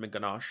Silky Nutmeg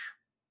Ganache.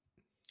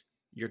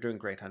 You're doing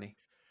great, honey.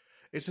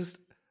 It's just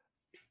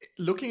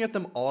looking at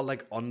them all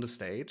like on the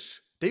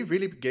stage, they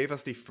really gave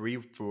us the 3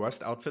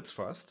 worst outfits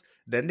first.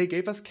 Then they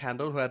gave us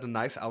Kendall, who had a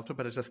nice outfit,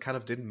 but it just kind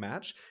of didn't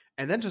match.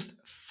 And then just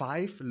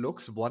 5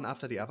 looks, one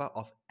after the other,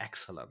 of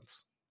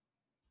excellence.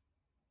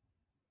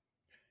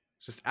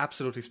 Just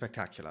absolutely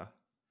spectacular.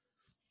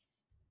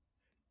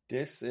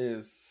 This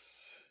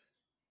is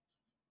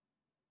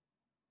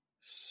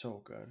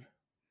so good.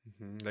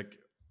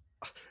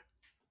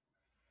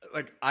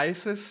 Like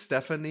Isis,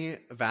 Stephanie,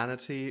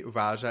 Vanity,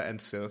 Raja,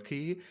 and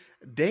Silky,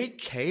 they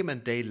came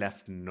and they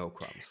left no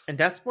crumbs. And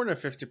that's more than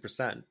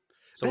 50%.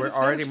 So we're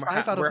already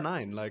 5 out of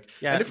 9. Like,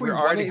 yeah, and if we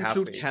want to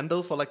include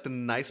Kendall for like the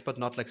nice but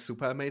not like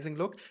super amazing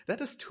look, that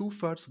is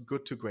 2/3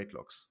 good to great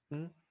looks.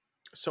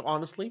 So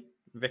honestly,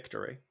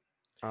 victory.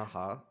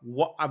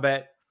 What I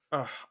bet.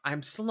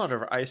 I'm still not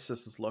over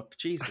Isis's look.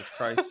 Jesus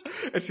Christ!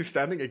 And she's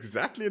standing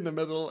exactly in the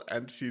middle,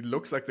 and she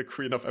looks like the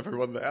queen of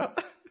everyone there.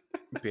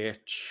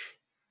 Bitch.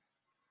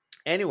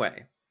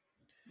 Anyway,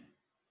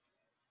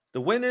 the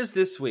winners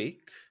this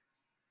week: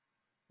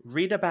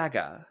 Rita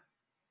Baga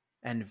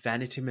and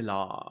Vanity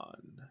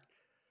Milan.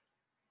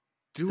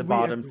 Do the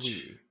bottom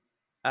two.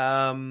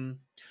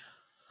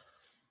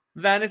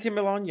 Vanity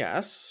Milan,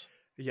 yes.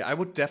 Yeah, I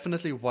would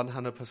definitely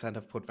 100%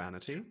 have put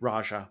Vanity.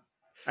 Raja.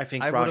 I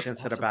think Raja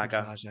instead of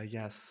Baga. Raja,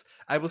 yes.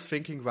 I was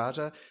thinking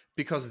Raja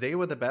because they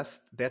were the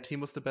best. Their team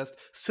was the best.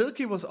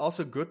 Silky was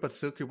also good, but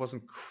Silky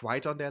wasn't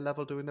quite on their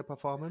level doing the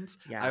performance.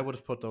 Yeah. I would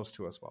have put those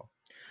 2 as well.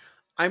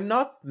 I'm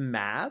not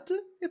mad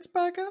it's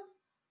Baga.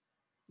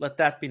 Let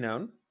that be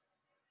known.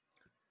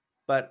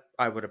 But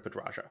I would have put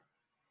Raja.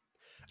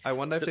 I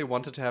wonder if they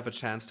wanted to have a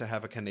chance to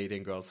have a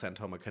Canadian girl send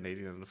home a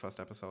Canadian in the first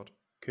episode.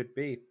 Could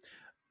be.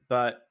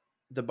 But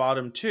the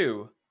bottom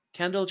 2...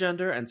 Kendall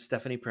Gender and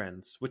Stephanie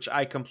Prince, which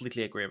I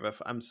completely agree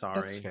with. I'm sorry.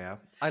 That's fair.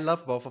 I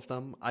love both of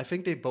them. I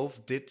think they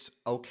both did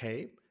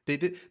okay. They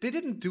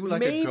didn't do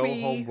like a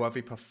go-home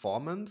worthy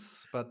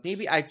performance, but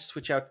maybe I'd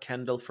switch out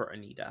Kendall for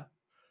Anita.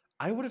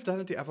 I would have done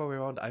it the other way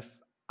around.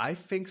 I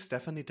think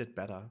Stephanie did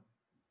better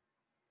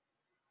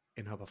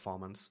in her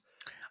performance.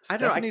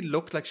 Stephanie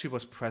looked like she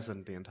was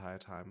present the entire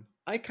time.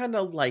 I kind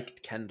of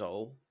liked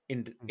Kendall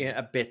in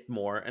a bit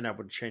more, and I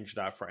would change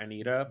that for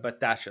Anita, but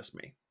that's just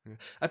me.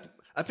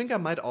 I think I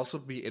might also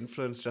be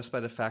influenced just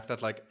by the fact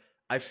that, like,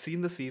 I've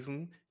seen the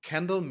season.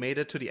 Kendall made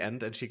it to the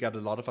end, and she got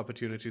a lot of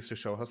opportunities to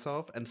show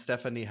herself, and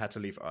Stephanie had to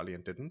leave early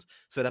and didn't.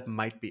 So that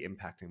might be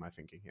impacting my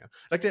thinking here.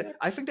 Like,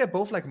 I think they're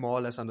both like more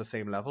or less on the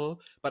same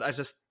level, but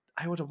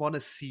I would want to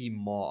see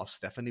more of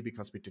Stephanie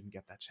because we didn't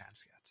get that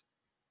chance yet.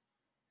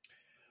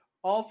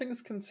 All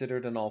things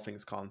considered and all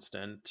things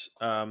constant,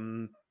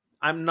 I'm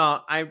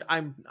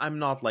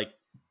not like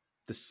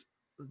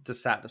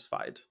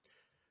dissatisfied.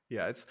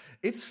 Yeah,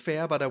 it's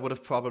fair, but I would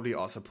have probably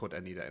also put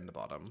Anita in the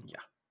bottom. Yeah.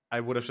 I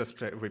would have just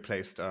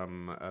replaced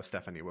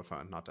Stephanie with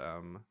her, not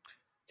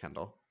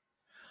Kendall.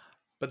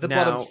 But the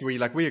bottom 3,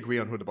 like, we agree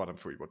on who the bottom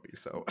 3 would be,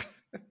 so.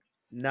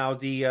 Now,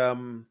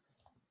 the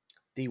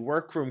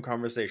workroom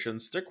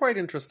conversations, they're quite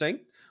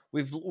interesting.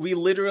 We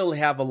literally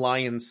have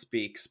alliance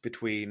speaks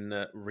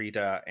between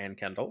Rita and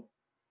Kendall.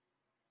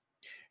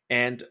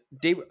 And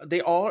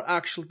they all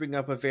actually bring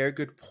up a very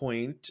good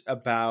point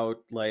about,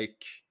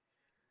 like,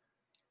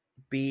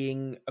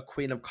 being a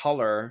queen of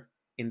color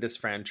in this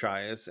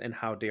franchise and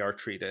how they are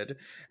treated,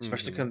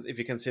 especially if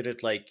you consider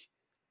it, like,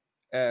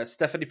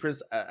 Stephanie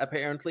Prince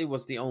apparently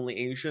was the only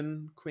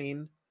Asian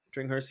queen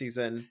during her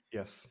season.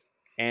 Yes.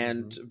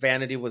 And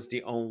Vanity was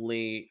the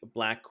only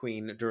black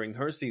queen during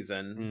her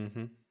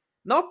season.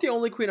 Not the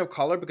only queen of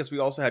color, because we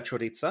also had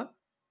Choriza.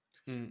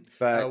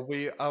 But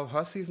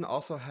her season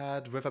also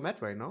had River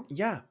Medway, no?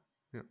 Yeah.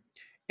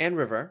 And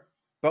River.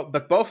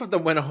 But both of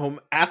them went home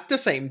at the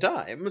same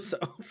time, so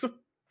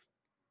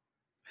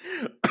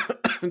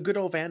good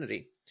old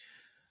Vanity.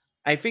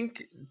 I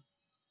think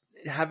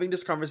having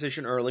this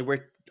conversation early where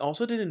it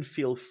also didn't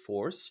feel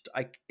forced,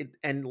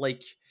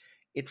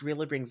 it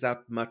really brings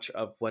out much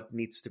of what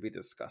needs to be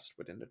discussed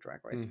within the Drag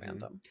Race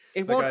fandom.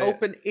 It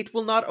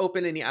will not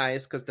open any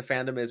eyes because the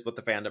fandom is what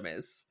the fandom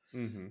is.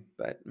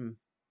 But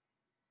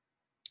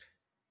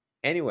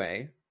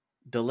anyway,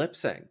 the lip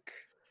sync.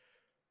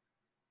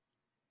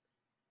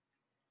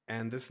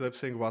 And this lip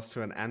sync was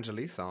to an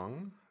Angeli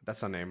song.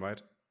 That's her name,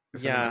 right?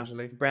 Is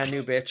Brand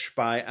New Bitch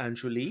by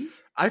Angeli.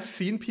 I've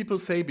seen people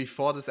say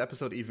before this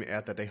episode even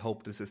aired that they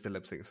hope this is the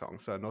lip sync song.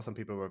 So I know some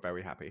people were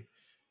very happy.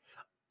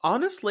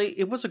 Honestly,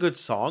 it was a good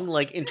song.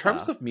 Like in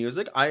terms of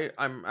music,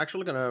 I'm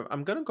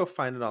gonna go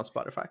find it on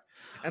Spotify.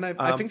 And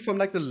I think from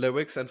like the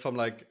lyrics and from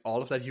like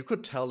all of that, you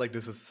could tell like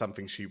this is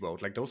something she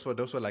wrote. Like those were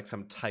like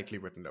some tightly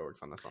written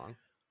lyrics on the song.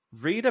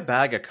 Rita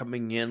Baga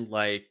coming in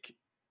like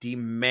the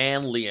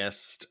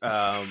manliest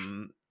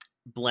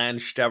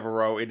Blanche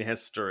Devereaux in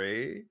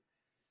history.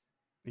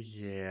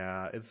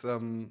 Yeah, it's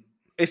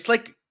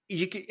like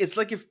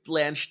if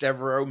Blanche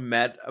Devereaux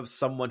met of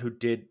someone who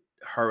did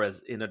her as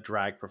in a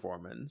drag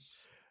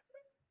performance.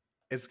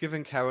 It's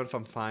giving Karen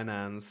from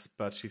Finance,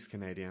 but she's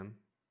Canadian.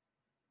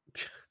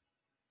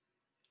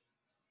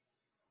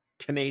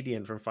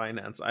 Canadian from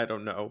Finance, I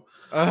don't know.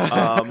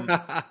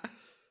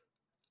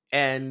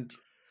 And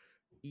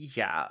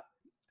yeah,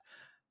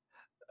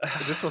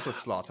 this was a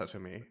slaughter to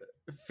me.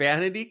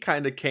 Vanity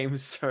kind of came,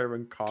 serve,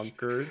 and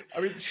conquered. I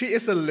mean, she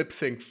is a lip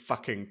sync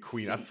fucking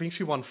queen. I think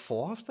she won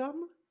 4 of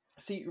them.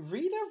 See,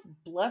 Rita,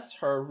 bless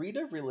her,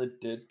 Rita really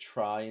did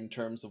try in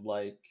terms of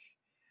like,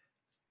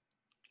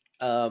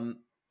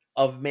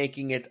 of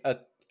making it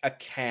a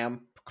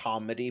camp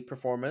comedy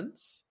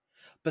performance.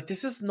 But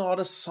this is not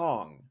a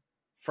song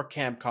for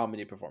camp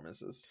comedy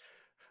performances.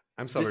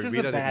 I'm sorry,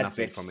 Rita did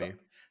nothing for me.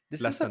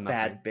 This is a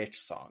bad bitch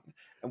song,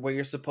 where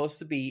you're supposed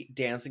to be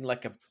dancing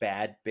like a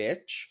bad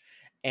bitch.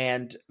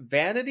 And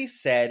Vanity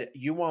said,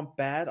 "You want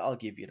bad? I'll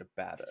give you the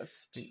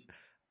baddest."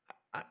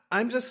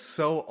 I'm just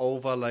so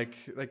over like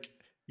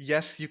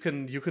yes, you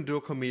can do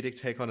a comedic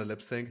take on a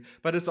lip sync,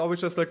 but it's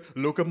always just like,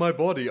 look at my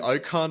body, I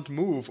can't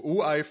move.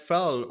 Oh, I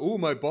fell. Oh,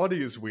 my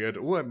body is weird.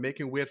 Oh, I'm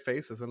making weird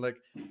faces. And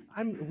like,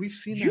 we've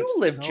seen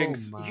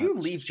much. You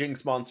leave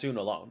Jinx Monsoon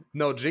alone.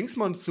 No, Jinx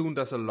Monsoon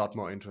does a lot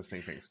more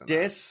interesting things than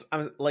this.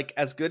 Like,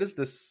 as good as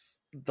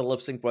the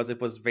lip sync was,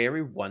 it was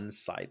very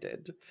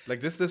one-sided.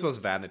 Like this was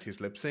Vanity's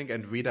lip sync,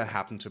 and Rita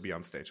happened to be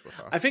on stage with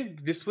her. I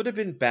think this would have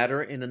been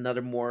better in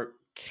another more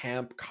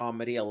camp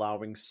comedy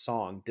allowing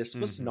song. This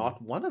was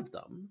not one of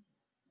them.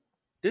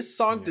 This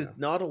song did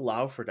not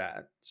allow for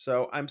that.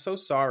 So I'm so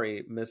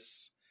sorry,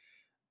 Miss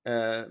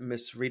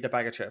Rita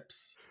Bag of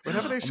Chips.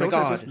 Whenever they showed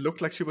her, it just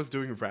looked like she was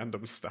doing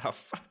random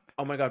stuff.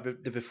 Oh my god,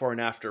 the before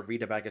and after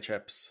Rita Bag of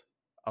Chips.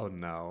 Oh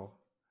no.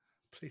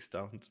 Please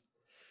don't.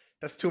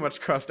 That's too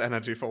much cursed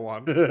energy for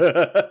one.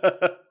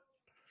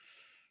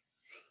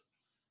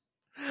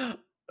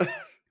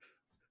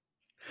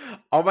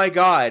 Oh my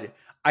god.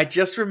 I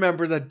just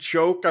remembered a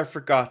joke I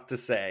forgot to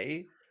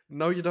say.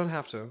 No, you don't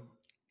have to.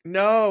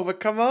 No, but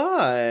come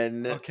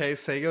on. Okay,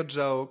 say your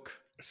joke.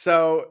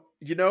 So,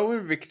 you know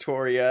when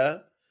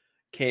Victoria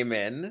came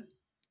in,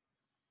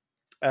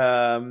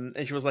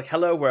 and she was like,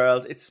 "Hello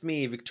world, it's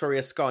me,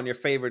 Victoria Scone, your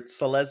favorite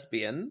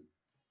lesbian."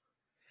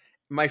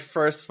 My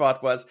first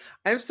thought was,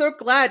 I'm so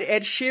glad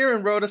Ed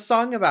Sheeran wrote a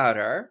song about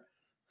her.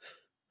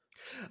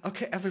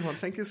 Okay, everyone,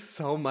 thank you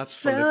so much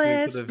for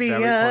listening to the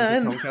very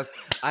pointy Tonecast.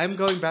 I'm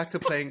going back to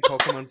playing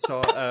Pokemon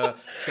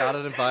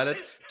Scarlet and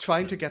Violet,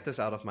 trying to get this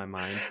out of my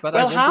mind. But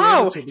well,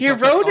 how? He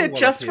wrote it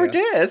just for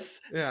this.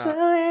 Yeah.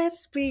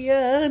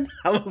 Lesbian.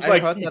 I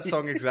heard that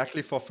song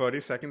exactly for 30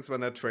 seconds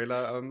when that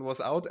trailer was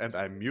out, and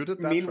I muted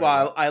that.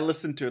 Meanwhile, trailer. I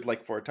listened to it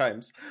like 4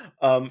 times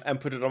and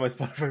put it on my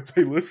Spotify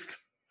playlist.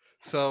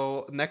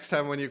 So next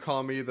time when you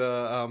call me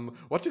the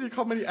what did you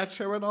call me, the Ed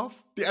Sheeran of?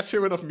 The Ed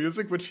Sheeran of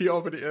music, which he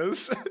already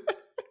is.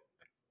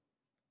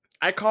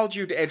 I called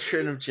you the Ed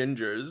Sheeran of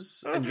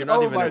gingers, and you're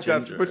not even a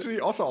ginger. Which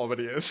he also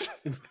already is.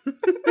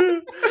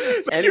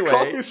 Anyway, you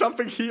called me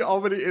something he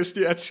already is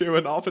the Ed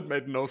Sheeran of. It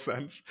made no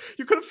sense.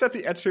 You could have said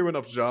the Ed Sheeran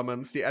of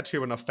Germans, the Ed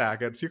Sheeran of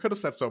faggots. You could have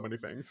said so many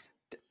things.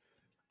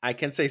 I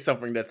can say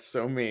something that's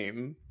so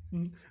mean.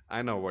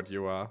 I know what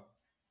you are.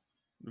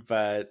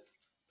 But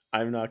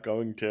I'm not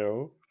going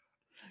to.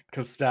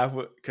 Because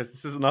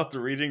this is not the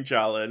reading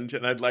challenge,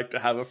 and I'd like to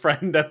have a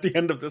friend at the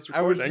end of this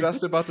recording. I was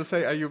just about to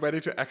say, are you ready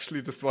to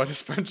actually destroy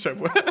this friendship?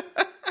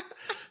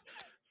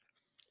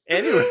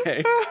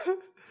 Anyway,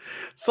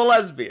 so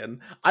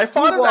lesbian. I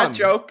thought of that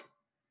joke.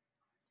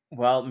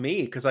 Well,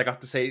 me, because I got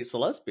to say it's a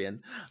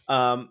lesbian.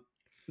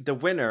 The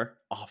winner,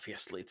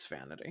 obviously, it's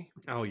Vanity.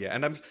 Oh yeah,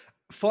 and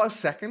for a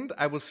second,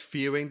 I was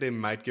fearing they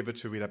might give it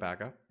to Rita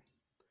Baga.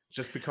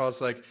 Just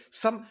because, like,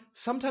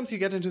 sometimes you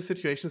get into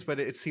situations where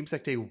it seems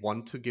like they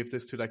want to give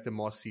this to, like, the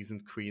more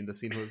seasoned queen, the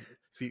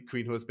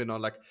queen who has been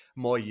on, like,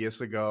 more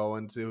years ago,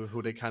 and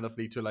who they kind of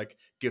need to, like,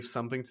 give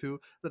something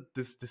to. But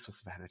this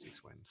was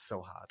Vanity's win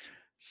so hard.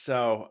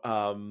 So,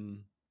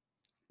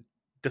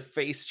 the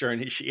face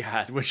journey she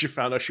had when she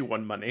found out she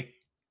won money.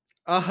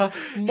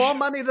 More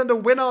money than the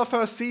winner of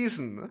her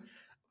season.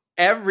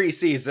 Every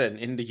season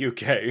in the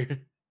UK.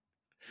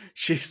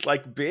 She's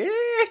like,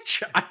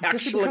 bitch, I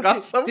actually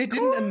got some. They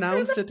didn't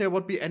announce that there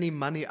would be any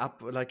money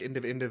up like in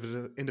the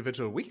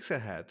individual weeks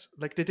ahead.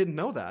 Like they didn't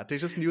know that. They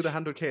just knew the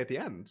 100K at the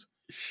end.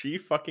 She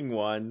fucking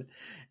won.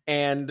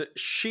 And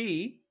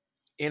she,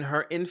 in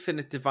her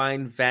infinite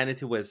divine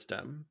vanity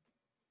wisdom,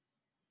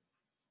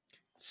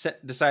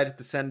 decided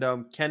to send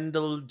home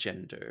Kendall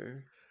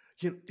Jenner.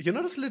 You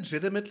know, this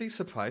legitimately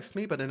surprised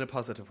me, but in a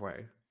positive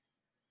way.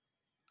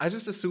 I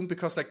just assumed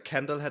because like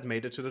Kendall had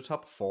made it to the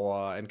top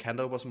 4 and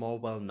Kendall was more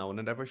well known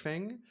and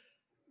everything,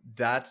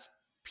 that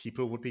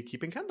people would be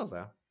keeping Kendall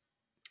there.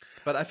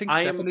 But I think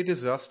Stephanie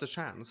deserves the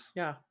chance.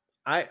 Yeah,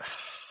 I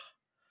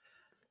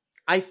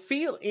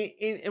feel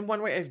in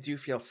one way I do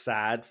feel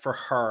sad for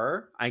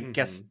her. I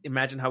guess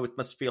imagine how it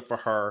must feel for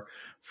her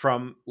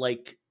from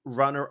like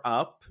runner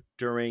up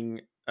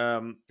during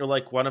or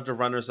like one of the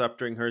runners up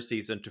during her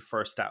season to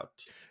first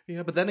out.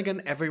 Yeah, but then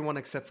again, everyone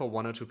except for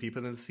 1 or 2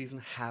 people in the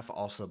season have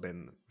also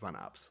been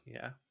run-ups.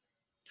 Yeah.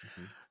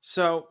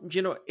 So,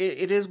 you know,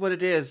 it is what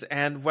it is.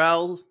 And,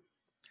 well,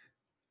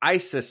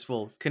 Isis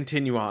will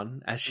continue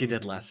on as she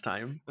did last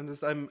time.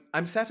 And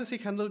I'm sad to see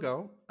Kendall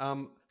go.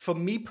 For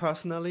me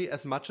personally,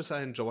 as much as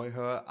I enjoy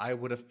her, I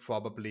would have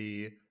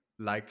probably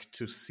liked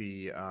to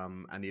see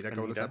Anita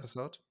go this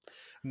episode.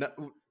 No,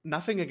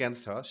 nothing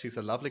against her. She's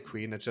a lovely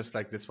queen. It's just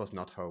like this was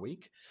not her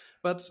week.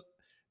 But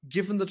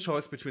given the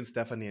choice between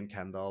Stephanie and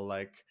Kendall,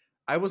 like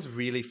I was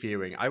really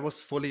fearing, I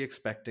was fully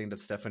expecting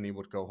that Stephanie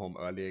would go home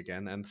early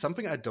again. And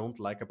something I don't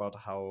like about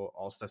how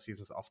All-Star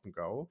seasons often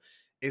go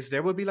is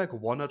there will be like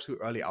 1 or 2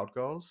 early out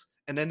girls,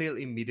 and then they'll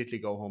immediately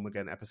go home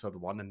again episode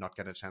 1 and not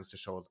get a chance to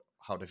show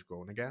how they've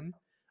grown again.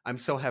 I'm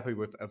so happy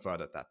we've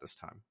averted that this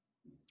time.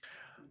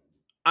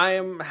 I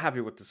am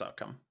happy with this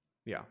outcome.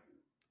 Yeah.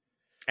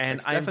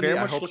 And Stephanie,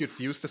 I hope you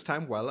use this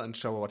time well and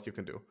show what you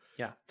can do.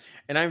 Yeah.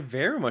 And I'm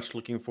very much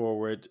looking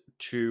forward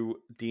to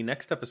the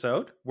next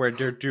episode where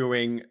they're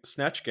doing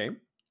Snatch Game.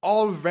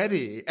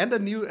 Already. And a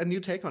new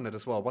take on it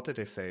as well. What did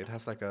they say? It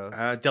has like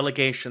a...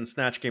 delegation,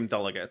 Snatch Game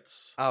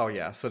delegates. Oh,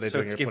 yeah. So they're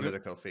doing a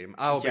political theme.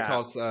 Oh, yeah,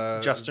 because...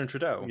 Justin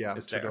Trudeau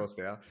is Trudeau's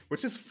there.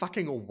 Which is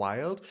fucking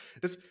wild.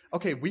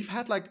 Okay, we've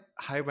had like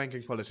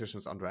high-ranking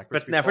politicians on Drag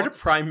Race but never the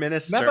Prime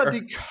Minister. Never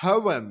the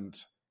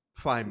current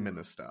Prime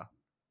Minister.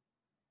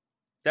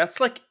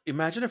 That's like,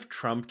 imagine if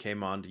Trump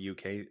came on the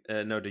UK,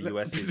 the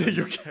US season.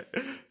 The UK.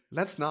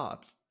 Let's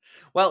not.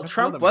 Well, let's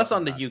Trump was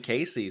on the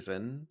UK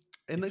season.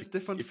 In a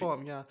different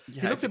form, yeah. He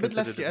looked a bit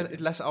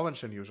less orange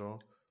than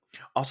usual.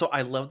 Also,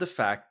 I love the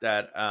fact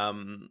that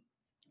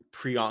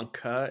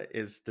Priyanka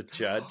is the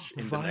judge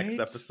in the next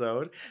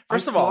episode.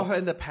 First of all, I saw her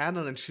in the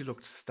panel and she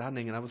looked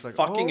stunning. And I was like,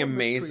 fucking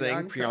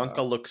amazing. Priyanka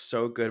looks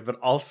so good. But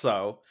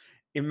also,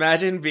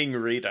 imagine being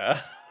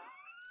Rita.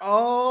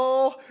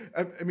 Oh,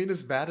 I mean,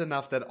 it's bad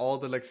enough that all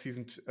the like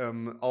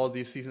all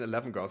these season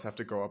 11 girls have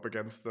to go up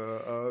against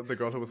the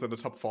girl who was in the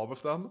top 4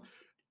 with them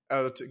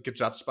to get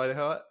judged by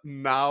her.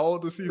 Now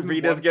the season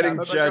Rita's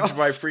getting judged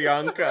by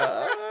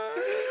Priyanka.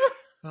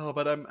 Oh,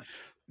 but I'm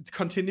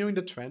continuing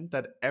the trend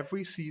that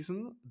every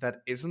season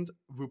that isn't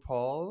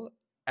RuPaul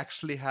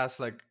actually has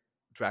like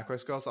Drag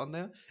Race girls on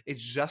there.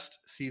 It's just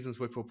seasons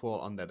with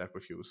RuPaul on there that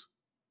refuse.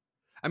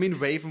 I mean,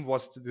 Raven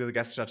was the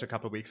guest judge a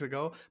couple of weeks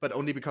ago, but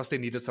only because they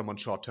needed someone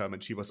short term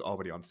and she was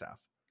already on staff.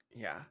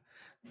 Yeah.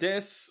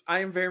 I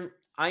am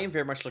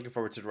very much looking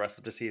forward to the rest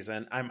of the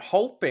season. I'm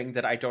hoping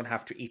that I don't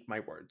have to eat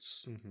my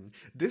words. Mm-hmm.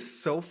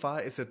 This so far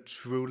is a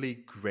truly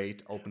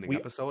great opening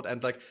episode.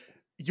 And like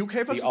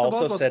UK versus the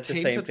world was said the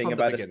tainted same thing from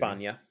about the beginning.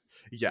 España.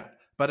 Yeah.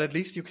 But at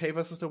least UK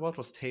versus the world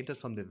was tainted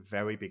from the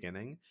very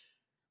beginning.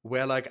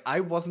 Where like I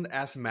wasn't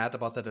as mad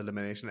about that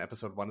elimination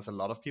episode 1 as a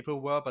lot of people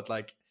were, but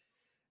like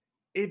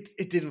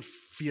it didn't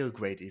feel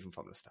great even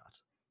from the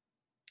start.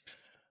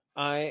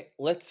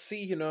 Let's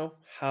see,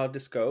 how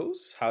this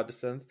goes, how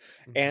this ends.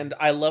 Mm-hmm. And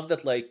I love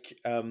that like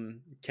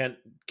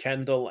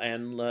Kendall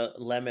and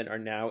Lemon are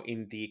now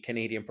in the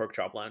Canadian Pork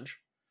Chop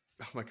Lounge.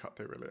 Oh my god,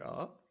 they really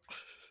are.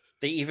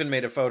 They even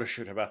made a photo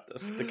shoot about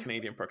this, the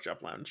Canadian Pork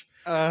Chop Lounge.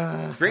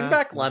 Bring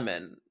back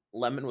Lemon.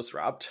 Lemon was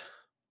robbed.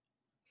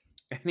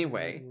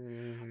 Anyway.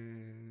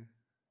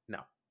 No,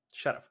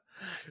 shut up.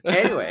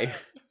 Anyway,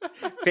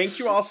 thank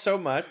you all so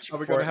much. Are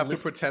we gonna have to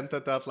pretend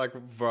that like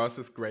verse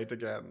is great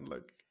again?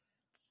 Like,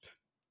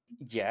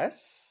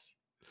 yes,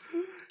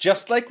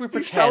 just like we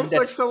pretend.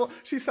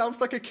 She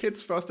sounds like a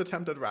kid's first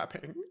attempt at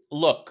rapping.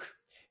 Look,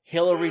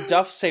 Hilary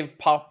Duff saved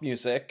pop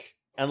music,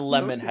 and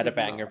Lemon had a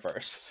banger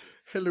verse.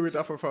 Hilary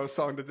Duff with her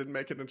song that didn't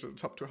make it into the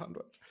top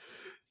 200.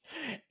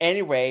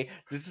 Anyway,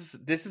 this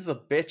is a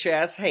bitch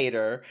ass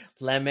hater,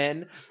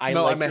 Lemon. I'm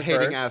a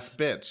hating ass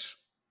bitch.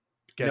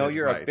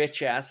 You're right. A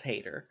bitch-ass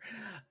hater.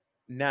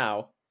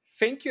 Now,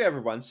 thank you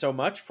everyone so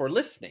much for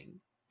listening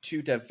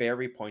to the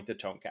Very Pointed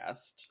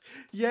Tonecast.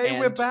 Yay, and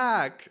we're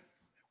back.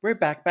 We're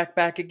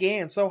back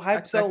again. So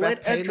hype, so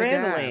lit,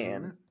 adrenaline.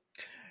 Again.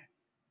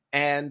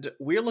 And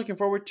we're looking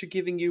forward to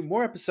giving you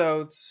more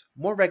episodes,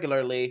 more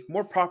regularly,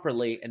 more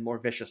properly, and more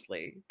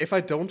viciously. If I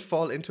don't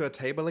fall into a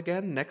table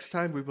again, next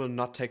time we will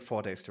not take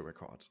 4 days to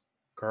record.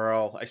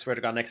 Girl, I swear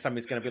to God, next time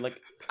he's going to be like,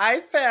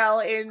 I fell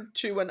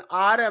into an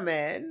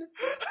ottoman.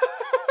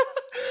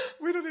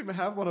 We don't even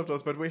have one of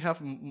those, but we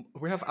have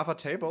other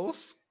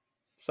tables.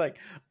 It's like,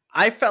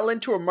 I fell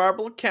into a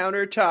marble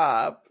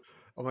countertop.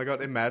 Oh my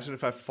God, imagine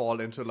if I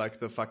fall into like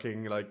the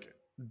fucking like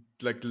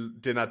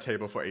dinner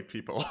table for 8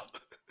 people.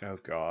 Oh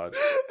God.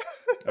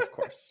 Of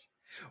course.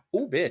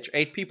 Oh, bitch,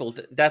 8 people.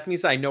 That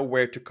means I know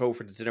where to go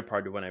for the dinner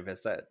party when I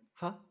visit.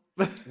 Huh?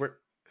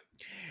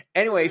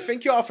 Anyway,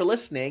 thank you all for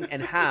listening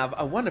and have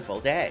a wonderful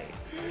day.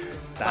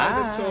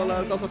 Bye.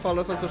 Cholas. Also follow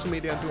us on social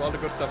media and do all the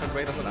good stuff and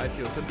rate us on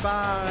iTunes. And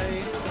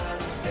bye.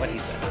 What he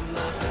said.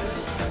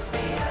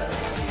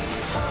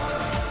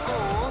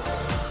 Oh,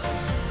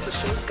 the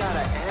show's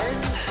gotta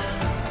end.